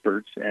actual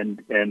experts, and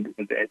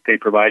they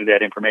provided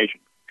that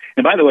information.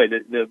 And by the way,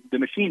 the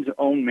machine's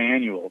own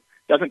manual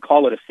doesn't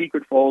call it a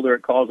secret folder;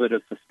 it calls it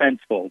a suspense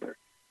folder.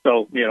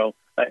 So,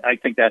 I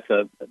think that's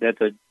a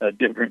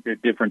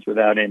difference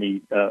without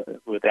any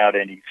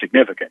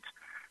significance.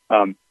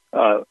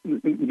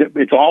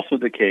 It's also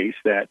the case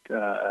that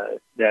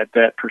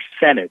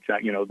percentage,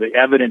 the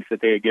evidence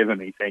that they had given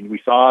me, saying we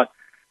saw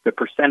the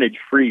percentage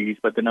freeze,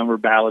 but the number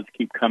of ballots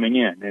keep coming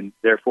in, and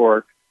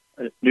therefore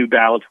new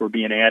ballots were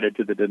being added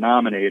to the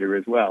denominator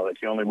as well.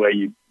 It's the only way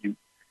you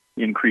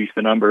increase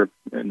the number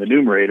in the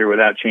numerator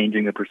without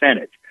changing the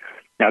percentage.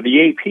 Now,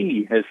 the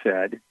AP has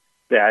said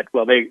that,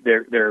 well,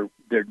 they're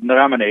their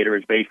denominator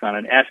is based on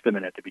an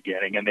estimate at the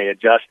beginning, and they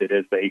adjust it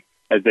as they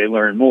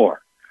learn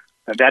more.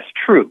 And that's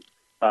true.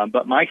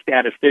 But my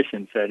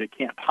statistician said it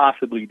can't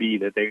possibly be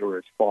that they were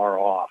as far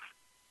off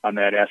on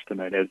that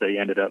estimate as they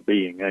ended up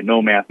being. And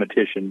no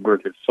mathematician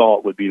worth his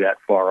salt would be that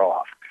far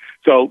off.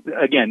 So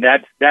again,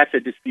 that's a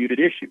disputed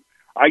issue.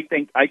 I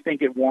think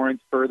it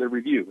warrants further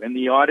review. And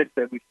the audits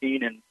that we've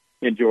seen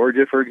in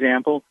Georgia, for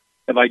example,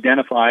 have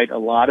identified a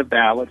lot of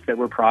ballots that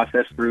were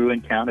processed through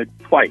and counted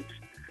twice.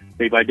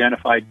 They've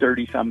identified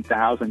 30-some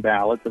thousand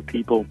ballots of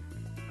people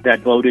that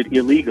voted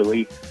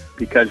illegally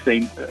because they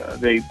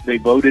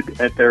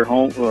voted at their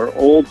home or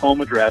old home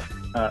address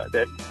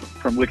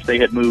from which they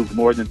had moved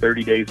more than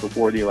 30 days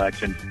before the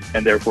election,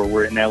 and therefore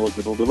were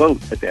ineligible to vote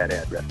at that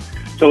address.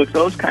 So it's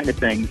those kind of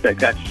things that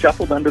got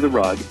shuffled under the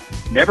rug,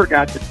 never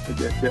got to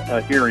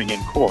a hearing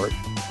in court.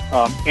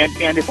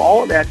 And if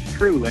all of that's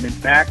true, and in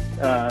fact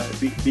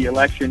the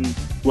election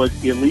was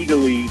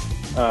illegally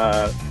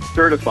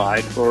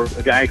certified for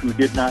a guy who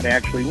did not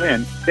actually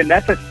win, then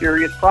that's a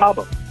serious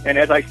problem. And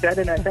as I said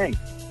in that thing,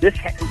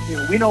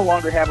 we no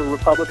longer have a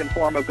Republican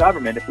form of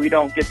government if we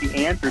don't get the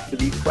answers to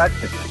these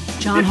questions.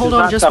 John, hold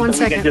on just 1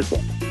 second.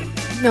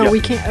 We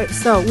can't.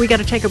 So we got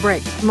to take a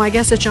break. My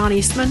guest is John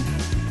Eastman.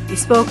 He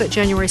spoke at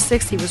January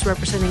 6th. He was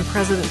representing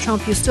President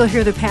Trump. You still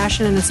hear the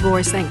passion in his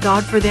voice. Thank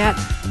God for that.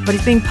 But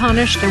he's being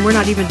punished, and we're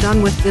not even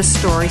done with this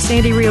story.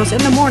 Sandy Rios in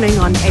the morning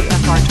on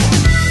AFR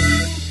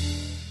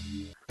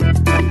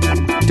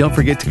 12. Don't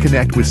forget to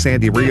connect with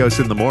Sandy Rios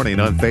in the morning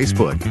on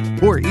Facebook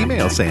or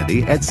email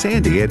Sandy at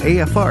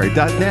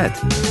sandy@afr.net.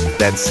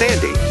 That's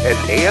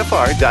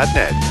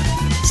sandy@afr.net.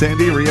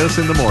 Sandy Rios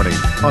in the morning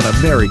on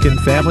American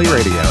Family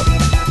Radio.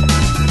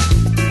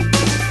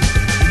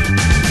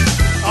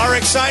 Our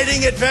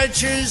exciting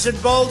adventures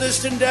and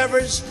boldest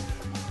endeavors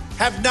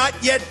have not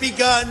yet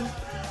begun.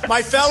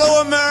 My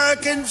fellow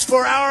Americans,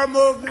 for our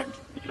movement,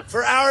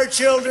 for our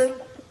children,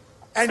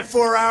 and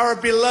for our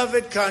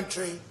beloved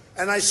country,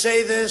 and I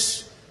say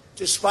this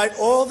despite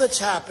all that's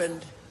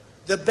happened,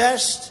 the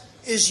best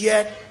is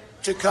yet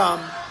to come.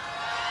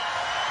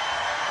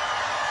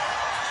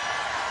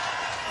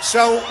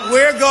 So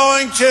we're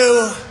going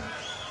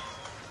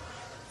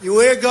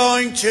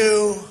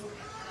to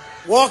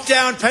walk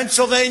down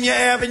Pennsylvania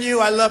Avenue.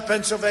 I love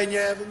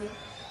Pennsylvania Avenue.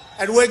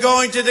 And we're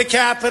going to the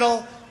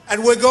Capitol,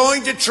 and we're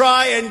going to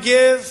try and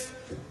give.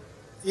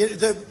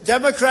 The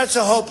Democrats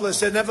are hopeless.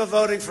 They're never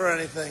voting for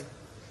anything.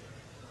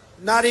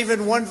 Not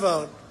even one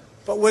vote.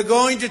 But we're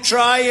going to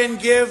try and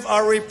give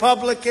our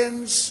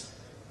Republicans,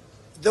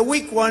 the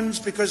weak ones,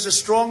 because the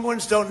strong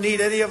ones don't need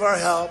any of our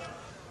help.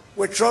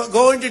 We're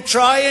going to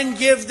try and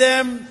give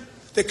them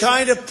the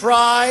kind of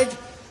pride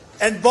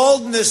and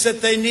boldness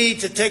that they need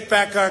to take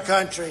back our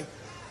country.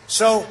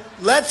 So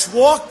let's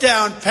walk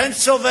down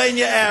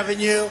Pennsylvania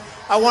Avenue.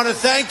 I want to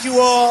thank you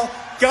all.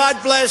 God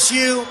bless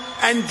you,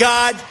 and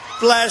God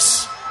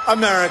bless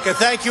America.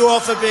 Thank you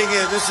all for being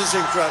here. This is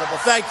incredible.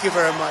 Thank you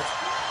very much.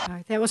 All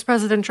right, that was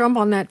President Trump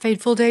on that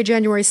fateful day,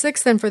 January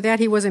 6th, and for that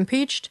he was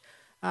impeached.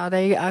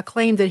 They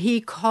claimed that he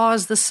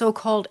caused the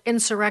so-called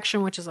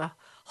insurrection, which is a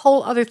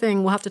whole other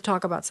thing we'll have to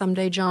talk about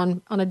someday,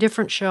 John, on a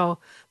different show.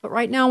 But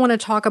right now I want to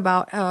talk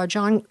about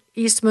John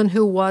Eastman,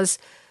 who was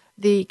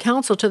the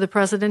counsel to the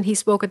president. He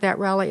spoke at that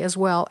rally as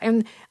well.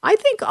 And I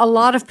think a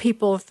lot of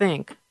people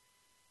think,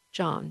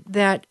 John,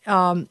 that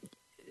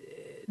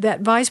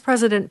that Vice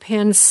President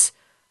Pence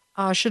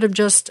should have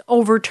just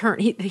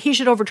overturned, he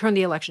should overturn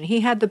the election.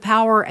 He had the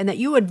power, and that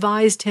you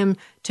advised him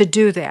to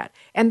do that.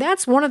 And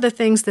that's one of the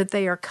things that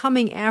they are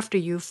coming after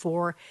you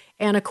for.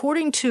 And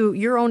according to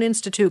your own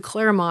institute,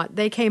 Claremont,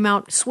 they came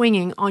out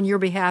swinging on your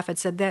behalf and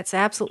said that's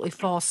absolutely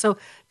false. So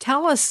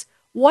tell us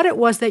what it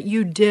was that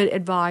you did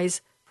advise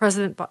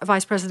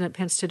Vice President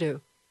Pence to do.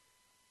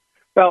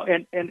 Well,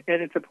 and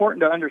it's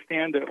important to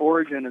understand the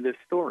origin of this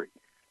story.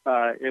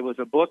 It was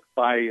a book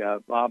by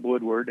Bob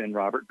Woodward and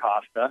Robert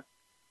Costa,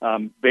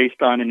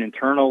 based on an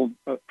internal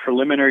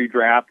preliminary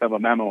draft of a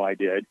memo I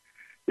did.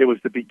 It was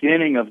the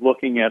beginning of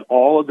looking at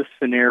all of the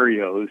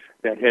scenarios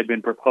that had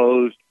been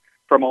proposed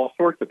from all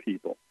sorts of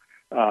people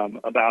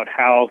about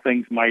how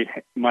things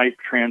might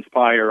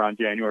transpire on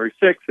January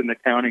 6th in the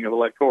counting of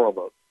electoral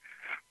votes.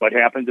 What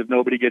happens if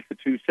nobody gets to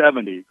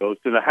 270, goes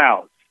to the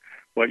House?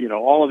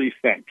 All of these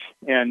things.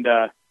 And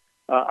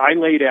I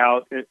laid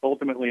out,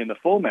 ultimately in the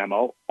full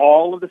memo,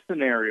 all of the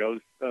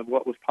scenarios of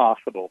what was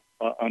possible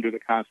under the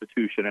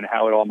Constitution and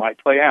how it all might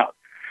play out.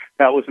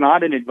 That was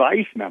not an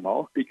advice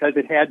memo because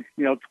it had,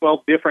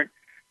 12 different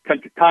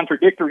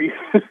contradictory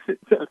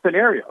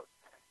scenarios.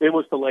 It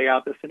was to lay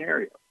out the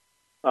scenario.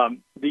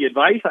 The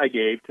advice I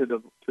gave to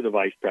the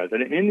vice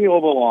president in the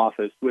Oval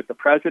Office with the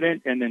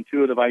president and then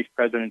two of the vice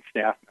president's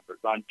staff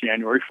members on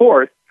January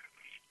 4th,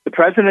 the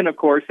president, of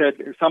course, said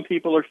some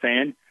people are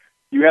saying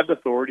you have the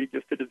authority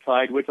just to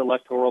decide which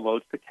electoral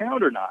votes to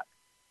count or not.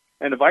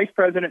 And the vice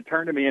president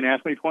turned to me and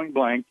asked me point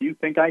blank, do you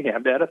think I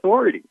have that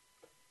authority?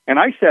 And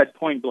I said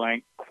point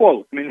blank,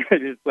 quote,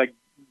 it's like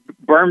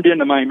burned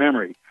into my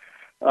memory.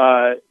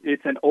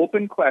 It's an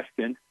open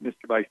question,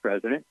 Mr. Vice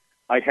President.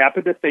 I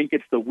happen to think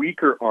it's the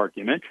weaker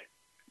argument,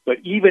 But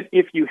even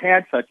if you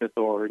had such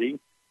authority,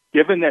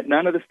 given that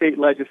none of the state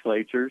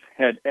legislatures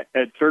had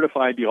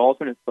certified the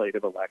alternate slate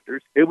of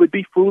electors, it would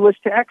be foolish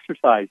to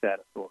exercise that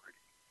authority.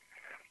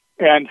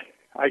 And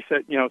I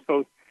said,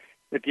 so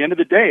at the end of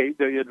the day,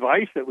 the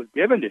advice that was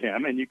given to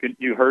him, and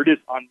you heard it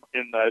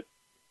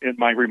in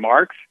my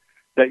remarks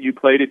that you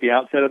played at the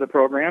outset of the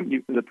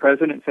program. The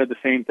president said the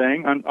same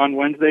thing on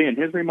Wednesday in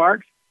his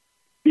remarks.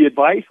 The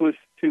advice was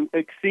to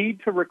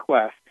accede to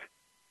requests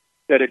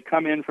that had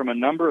come in from a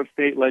number of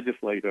state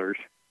legislators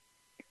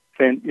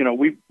saying,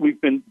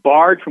 we've been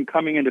barred from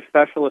coming into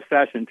special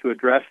session to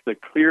address the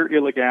clear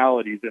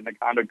illegalities in the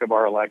conduct of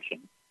our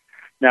election.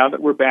 Now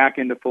that we're back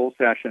into full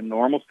session,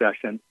 normal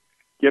session,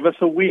 give us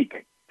a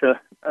week to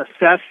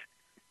assess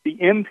the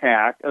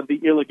impact of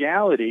the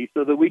illegality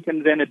so that we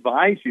can then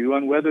advise you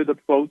on whether the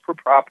votes were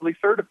properly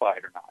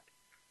certified or not.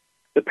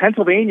 The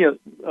Pennsylvania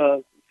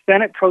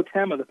Senate pro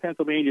tem of the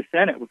Pennsylvania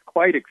Senate was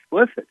quite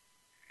explicit.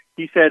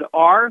 He said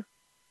our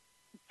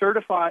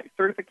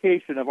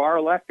certification of our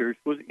electors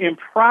was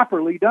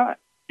improperly done.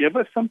 Give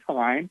us some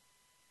time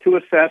to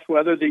assess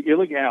whether the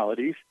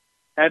illegalities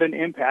had an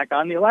impact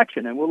on the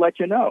election, and we'll let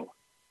you know.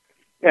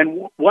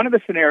 And one of the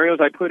scenarios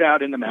I put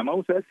out in the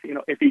memo says,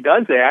 if he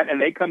does that and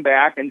they come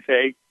back and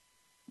say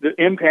the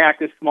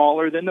impact is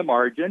smaller than the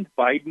margin,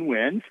 Biden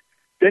wins,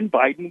 then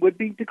Biden would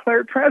be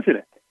declared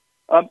president.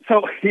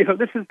 So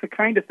this is the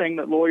kind of thing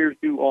that lawyers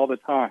do all the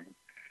time.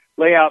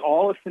 Lay out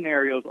all the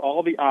scenarios,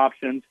 all the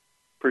options,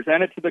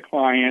 present it to the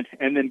client,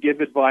 and then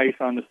give advice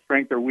on the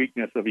strength or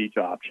weakness of each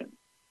option.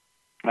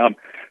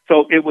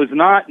 So it was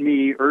not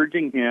me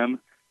urging him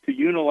to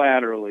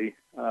unilaterally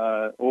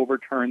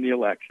overturn the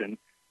election,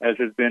 as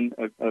has been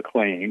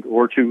claimed,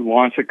 or to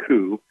launch a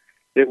coup.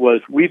 It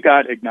was, we've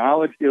got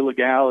acknowledged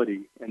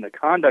illegality in the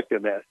conduct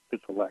of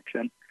this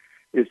election.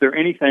 Is there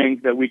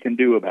anything that we can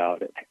do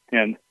about it?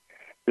 And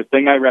the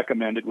thing I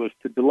recommended was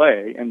to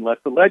delay and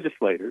let the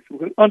legislators,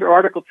 who under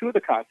Article 2 of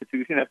the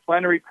Constitution, have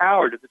plenary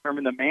power to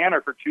determine the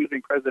manner for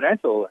choosing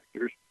presidential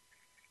electors.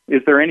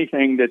 Is there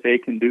anything that they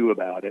can do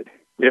about it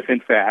if,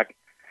 in fact,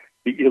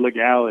 the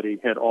illegality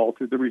had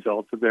altered the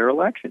results of their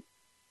election?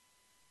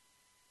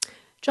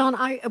 John,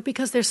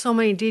 because there's so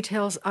many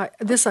details,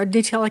 this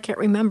detail I can't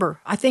remember.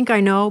 I think I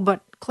know,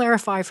 but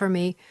clarify for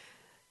me.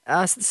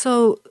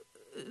 So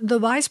the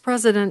vice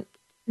president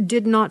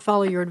did not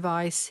follow your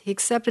advice. He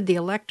accepted the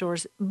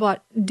electors,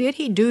 but did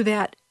he do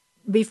that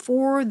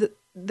before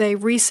they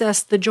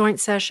recessed the joint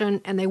session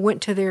and they went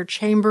to their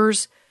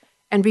chambers,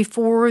 and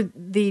before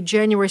the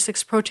January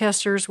 6th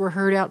protesters were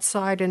heard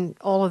outside and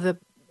all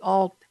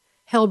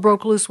hell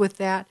broke loose with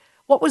that?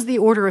 What was the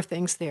order of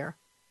things there?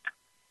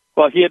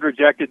 Well, he had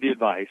rejected the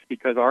advice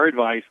because our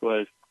advice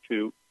was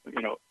to,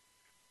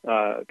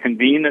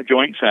 convene a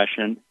joint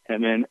session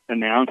and then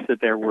announce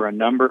that there were a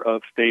number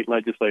of state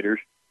legislators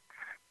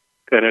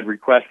that had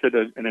requested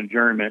an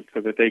adjournment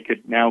so that they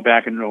could now,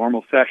 back in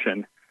normal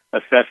session,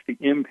 assess the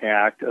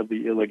impact of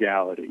the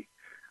illegality.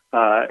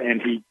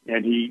 And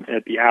he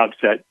at the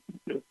outset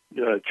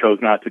chose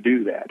not to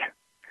do that.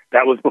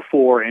 That was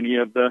before any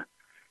of the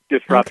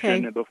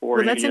disruption and before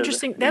any that's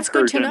interesting. Of the that's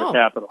good to know.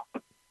 Capitol.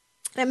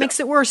 That makes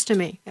it worse to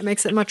me. It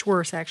makes it much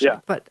worse, actually. Yeah.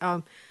 But,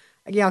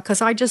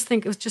 because I just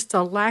think it was just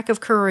a lack of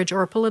courage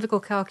or a political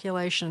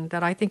calculation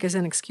that I think is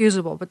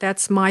inexcusable. But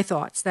that's my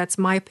thoughts. That's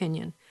my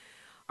opinion.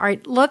 All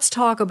right, let's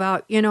talk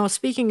about,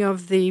 speaking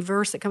of the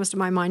verse that comes to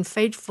my mind,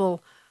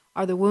 "Fateful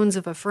are the wounds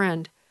of a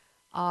friend."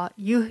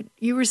 You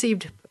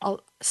received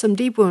some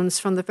deep wounds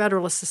from the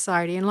Federalist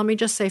Society. And let me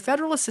just say,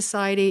 Federalist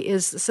Society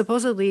is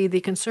supposedly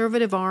the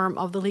conservative arm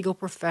of the legal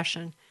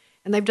profession.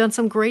 And they've done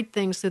some great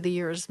things through the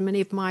years. Many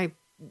of my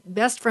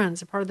best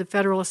friends are part of the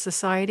Federalist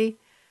Society.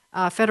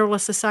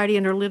 Federalist Society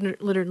under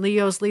Leonard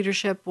Leo's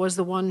leadership was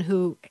the one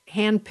who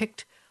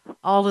handpicked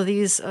all of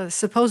these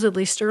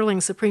supposedly sterling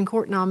Supreme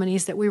Court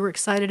nominees that we were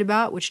excited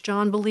about, which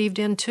John believed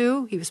in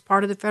too. He was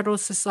part of the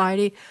Federalist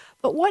Society.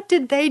 But what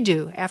did they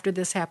do after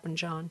this happened,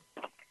 John?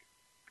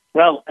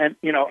 Well, and,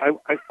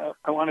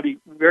 I want to be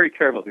very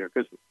careful here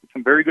because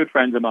some very good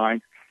friends of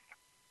mine,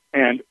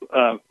 and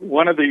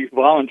one of the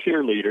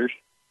volunteer leaders,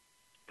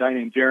 a guy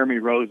named Jeremy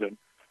Rosen,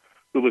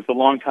 who was the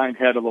longtime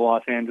head of the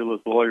Los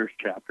Angeles Lawyers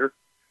chapter,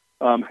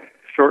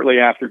 shortly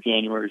after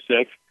January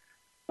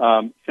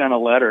 6th, sent a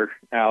letter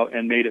out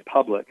and made it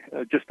public,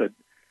 just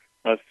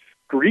a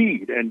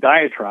screed and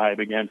diatribe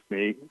against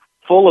me,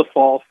 full of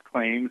false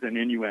claims and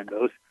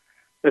innuendos,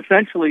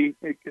 essentially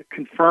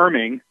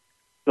confirming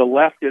the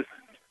leftist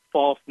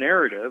false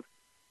narrative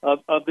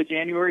of the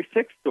January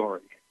 6th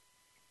story.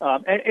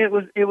 And it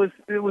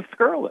was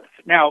scurrilous.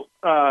 Now,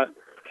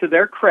 to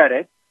their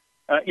credit,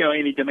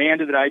 and he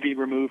demanded that I be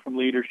removed from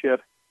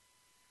leadership,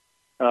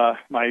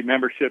 my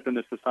membership in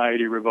the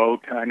society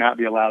revoked, I not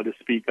be allowed to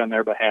speak on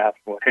their behalf,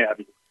 what have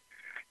you.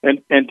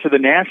 And to the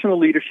national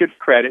leadership's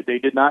credit, they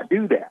did not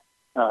do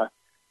that.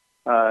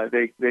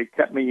 They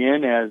kept me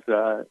in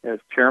as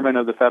chairman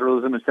of the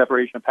Federalism and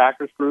Separation of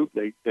Powers group.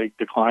 They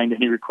declined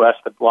any request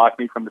to block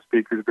me from the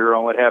Speaker's Bureau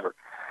and whatever.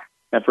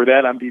 And for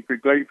that, I'm deeply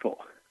grateful.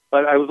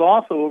 But I was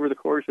also, over the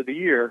course of the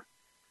year,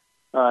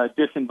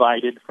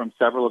 disinvited from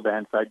several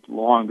events I'd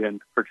long been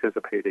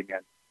participating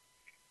in,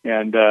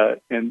 and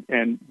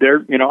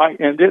they're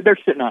they're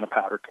sitting on a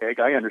powder keg.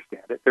 I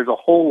understand it. There's a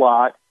whole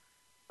lot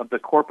of the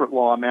corporate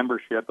law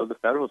membership of the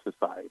Federalist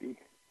Society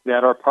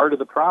that are part of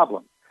the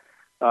problem,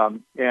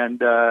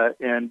 and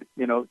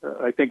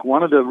I think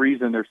one of the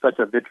reasons there's such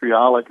a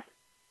vitriolic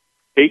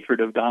hatred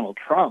of Donald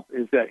Trump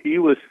is that he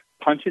was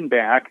punching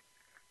back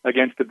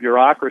against a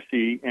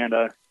bureaucracy and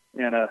a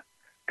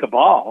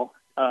cabal,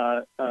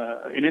 an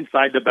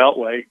inside the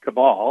Beltway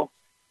cabal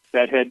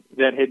that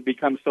had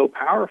become so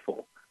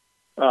powerful,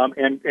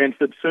 and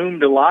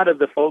subsumed a lot of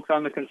the folks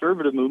on the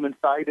conservative movement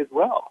side as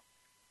well.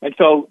 And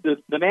so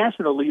the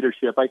national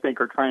leadership, I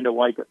think, are trying to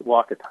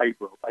walk a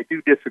tightrope. I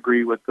do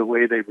disagree with the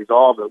way they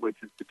resolve it, which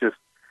is to just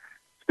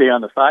stay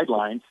on the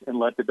sidelines and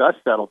let the dust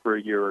settle for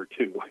a year or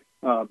two.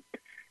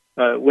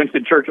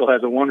 Winston Churchill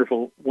has a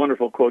wonderful,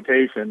 wonderful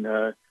quotation.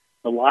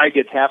 The lie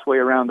gets halfway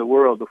around the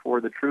world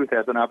before the truth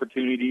has an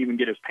opportunity to even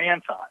get his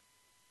pants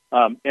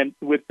on. And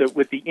with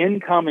the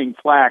incoming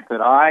flack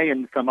that I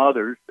and some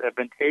others have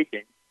been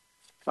taking,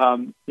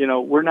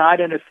 we're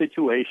not in a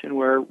situation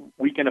where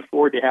we can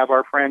afford to have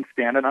our friends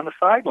standing on the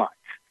sidelines.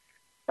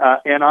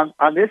 And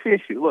on this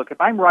issue, look,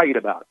 if I'm right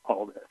about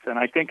all this, and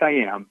I think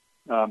I am,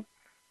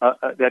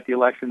 that the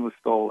election was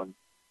stolen,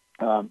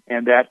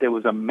 and that there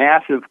was a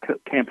massive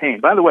campaign.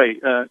 By the way,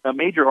 a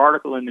major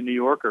article in the New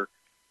Yorker,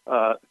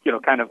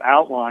 kind of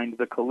outlined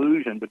the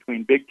collusion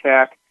between big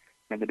tech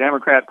and the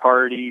Democrat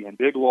Party and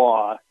big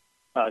law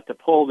to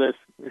pull this,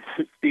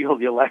 steal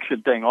the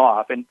election thing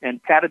off,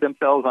 and patted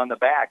themselves on the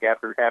back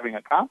after having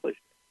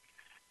accomplished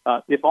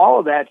it. If all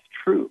of that's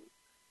true,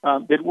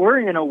 that we're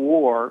in a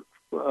war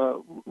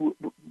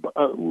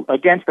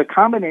against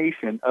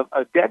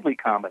a deadly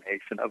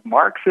combination of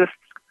Marxists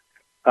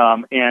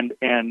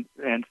and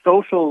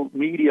social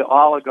media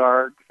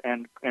oligarchs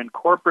and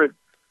corporate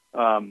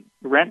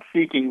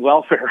rent-seeking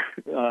welfare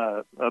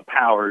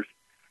powers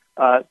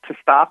to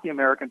stop the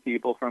American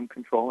people from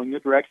controlling the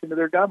direction of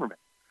their government.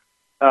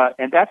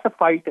 And that's a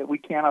fight that we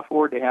can't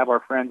afford to have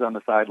our friends on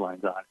the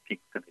sidelines on, it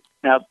seems to me.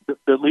 Now,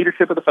 the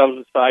leadership of the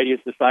Federalist Society has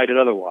decided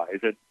otherwise,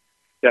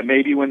 that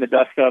maybe when the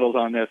dust settles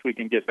on this, we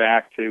can get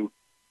back to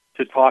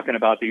talking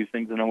about these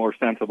things in a more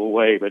sensible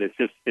way, but it's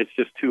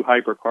just too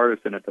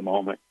hyper-partisan at the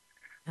moment.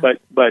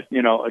 But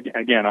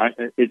again,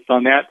 it's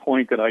on that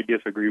point that I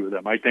disagree with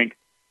them. I think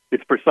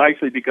it's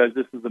precisely because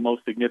this is the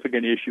most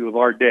significant issue of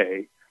our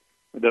day.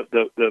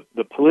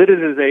 The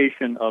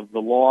politicization of the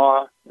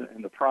law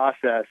and the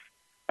process,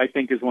 I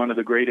think, is one of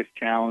the greatest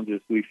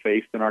challenges we've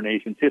faced in our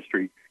nation's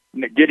history.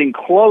 Getting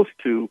close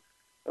to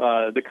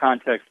the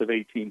context of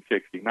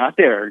 1860. Not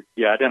there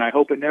yet, and I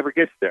hope it never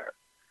gets there.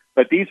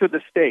 But these are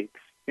the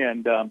stakes,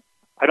 and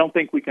I don't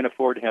think we can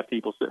afford to have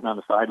people sitting on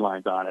the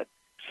sidelines on it.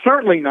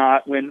 Certainly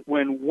not when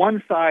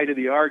one side of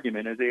the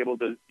argument is able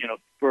to,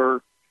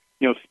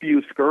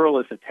 spew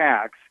scurrilous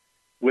attacks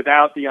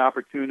without the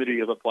opportunity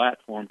of a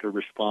platform to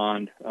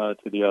respond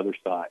to the other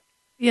side.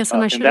 Yes,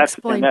 and I should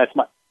explain. And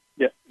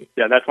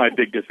that's my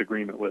big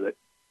disagreement with it.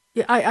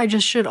 Yeah, I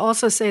just should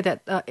also say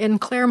that in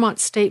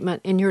Claremont's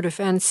statement, in your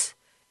defense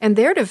and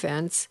their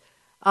defense,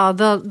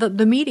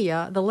 the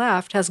media, the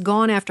left, has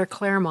gone after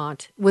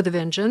Claremont with a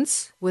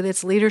vengeance, with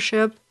its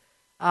leadership.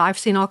 I've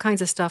seen all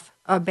kinds of stuff,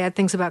 bad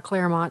things about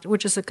Claremont,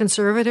 which is a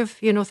conservative,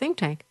 think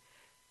tank.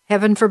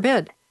 Heaven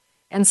forbid.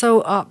 And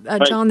so,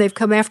 John, they've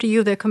come after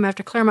you, they've come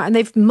after Claremont, and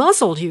they've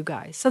muzzled you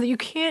guys so that you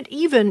can't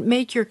even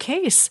make your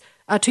case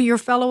to your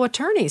fellow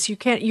attorneys.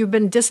 You've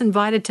been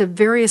disinvited to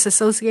various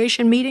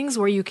association meetings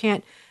where you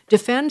can't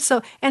defend.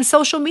 And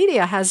social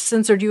media has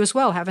censored you as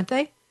well, haven't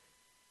they?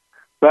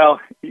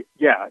 Well,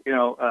 yeah,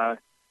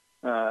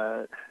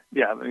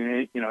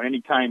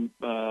 anytime,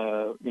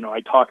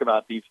 I talk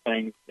about these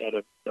things at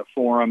a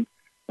forum,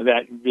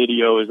 that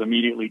video is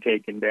immediately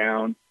taken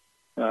down.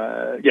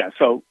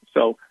 So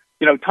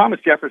Thomas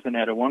Jefferson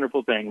had a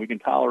wonderful thing. We can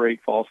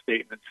tolerate false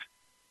statements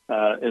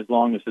as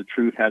long as the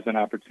truth has an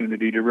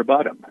opportunity to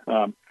rebut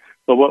them.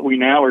 But what we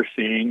now are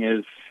seeing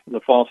is the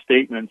false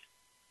statements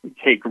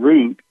take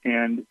root,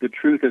 and the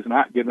truth is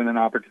not given an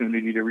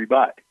opportunity to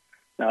rebut.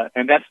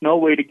 And that's no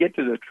way to get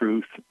to the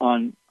truth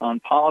on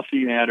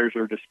policy matters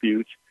or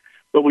disputes.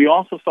 But we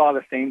also saw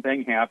the same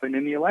thing happen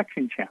in the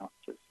election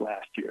challenges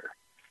last year.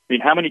 I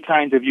mean, how many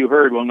times have you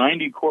heard,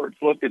 90 courts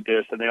looked at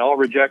this and they all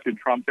rejected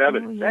Trump's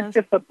evidence? Yes. That's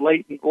just a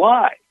blatant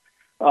lie.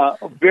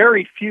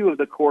 Very few of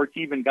the courts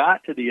even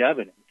got to the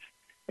evidence,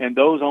 and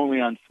those only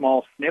on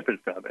small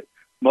snippets of it.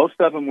 Most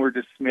of them were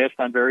dismissed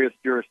on various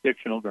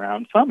jurisdictional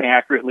grounds, some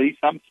accurately,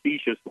 some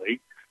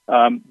speciously,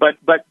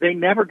 but they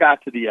never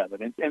got to the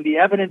evidence, and the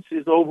evidence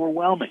is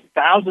overwhelming.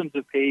 Thousands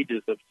of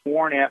pages of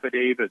sworn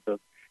affidavits of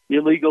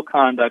illegal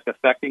conduct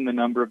affecting the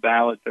number of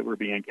ballots that were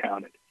being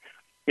counted.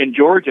 In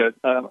Georgia,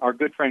 our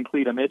good friend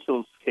Cleta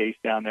Mitchell's case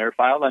down there,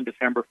 filed on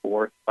December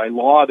 4th. By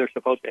law, they're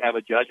supposed to have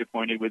a judge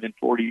appointed within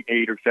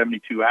 48 or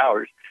 72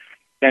 hours.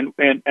 And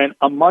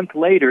a month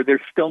later,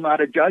 there's still not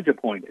a judge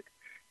appointed.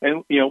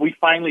 And, we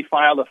finally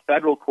filed a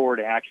federal court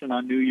action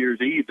on New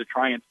Year's Eve to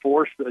try and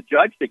force a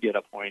judge to get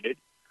appointed.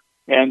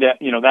 And,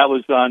 that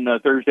was on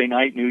Thursday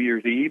night, New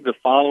Year's Eve. The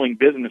following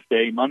business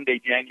day,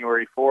 Monday,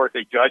 January 4th,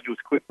 a judge was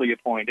quickly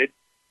appointed,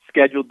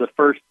 scheduled the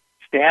first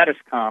status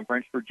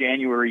conference for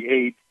January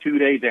 8th, 2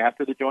 days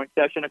after the joint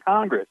session of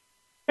Congress.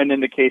 And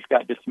then the case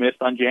got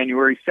dismissed on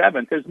January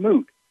 7th as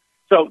moot.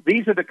 So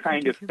these are the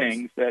kind of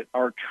things that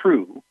are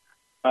true.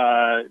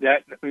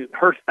 That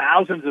her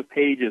thousands of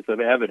pages of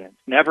evidence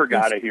never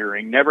got a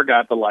hearing, never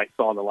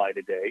saw the light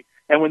of day.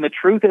 And when the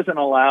truth isn't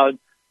allowed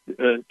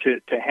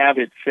to have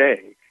its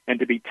say and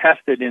to be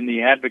tested in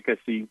the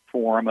advocacy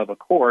forum of a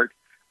court,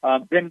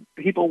 then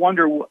people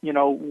wonder,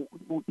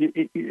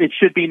 it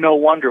should be no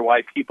wonder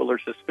why people are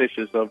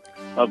suspicious of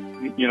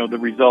the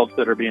results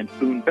that are being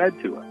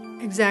spoon-fed to us.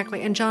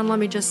 Exactly. And John, let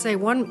me just say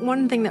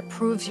one thing that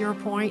proves your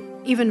point.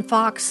 Even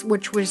Fox,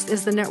 which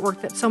is the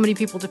network that so many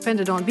people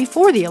depended on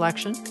before the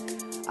election,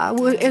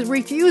 it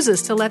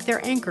refuses to let their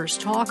anchors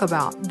talk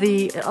about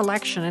the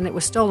election and it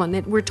was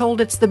stolen. We're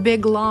told it's the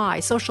big lie.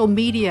 Social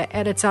media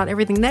edits out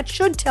everything. That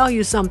should tell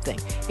you something.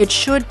 It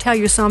should tell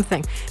you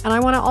something. And I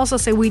want to also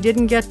say we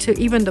didn't get to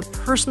even the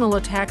personal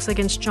attacks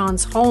against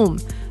John's home,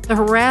 the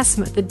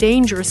harassment, the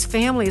danger his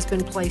family has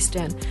been placed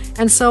in,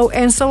 and so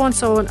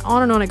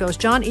on it goes.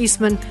 John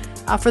Eastman,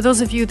 for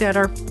those of you that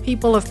are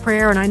people of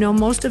prayer, and I know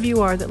most of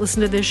you are that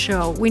listen to this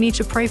show, we need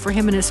to pray for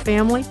him and his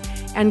family.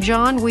 And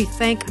John, we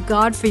thank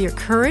God for your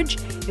courage.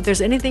 If there's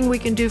anything we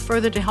can do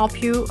further to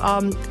help you,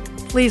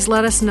 please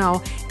let us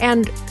know.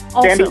 And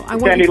also,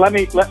 Sandy, let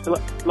me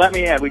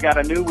add. We got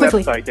a new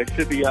website that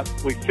should be up.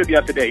 We should be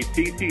up to date.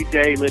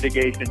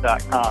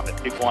 ccjlitigation.com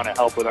if people want to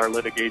help with our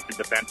litigation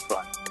defense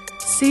fund.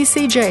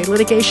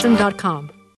 ccjlitigation.com.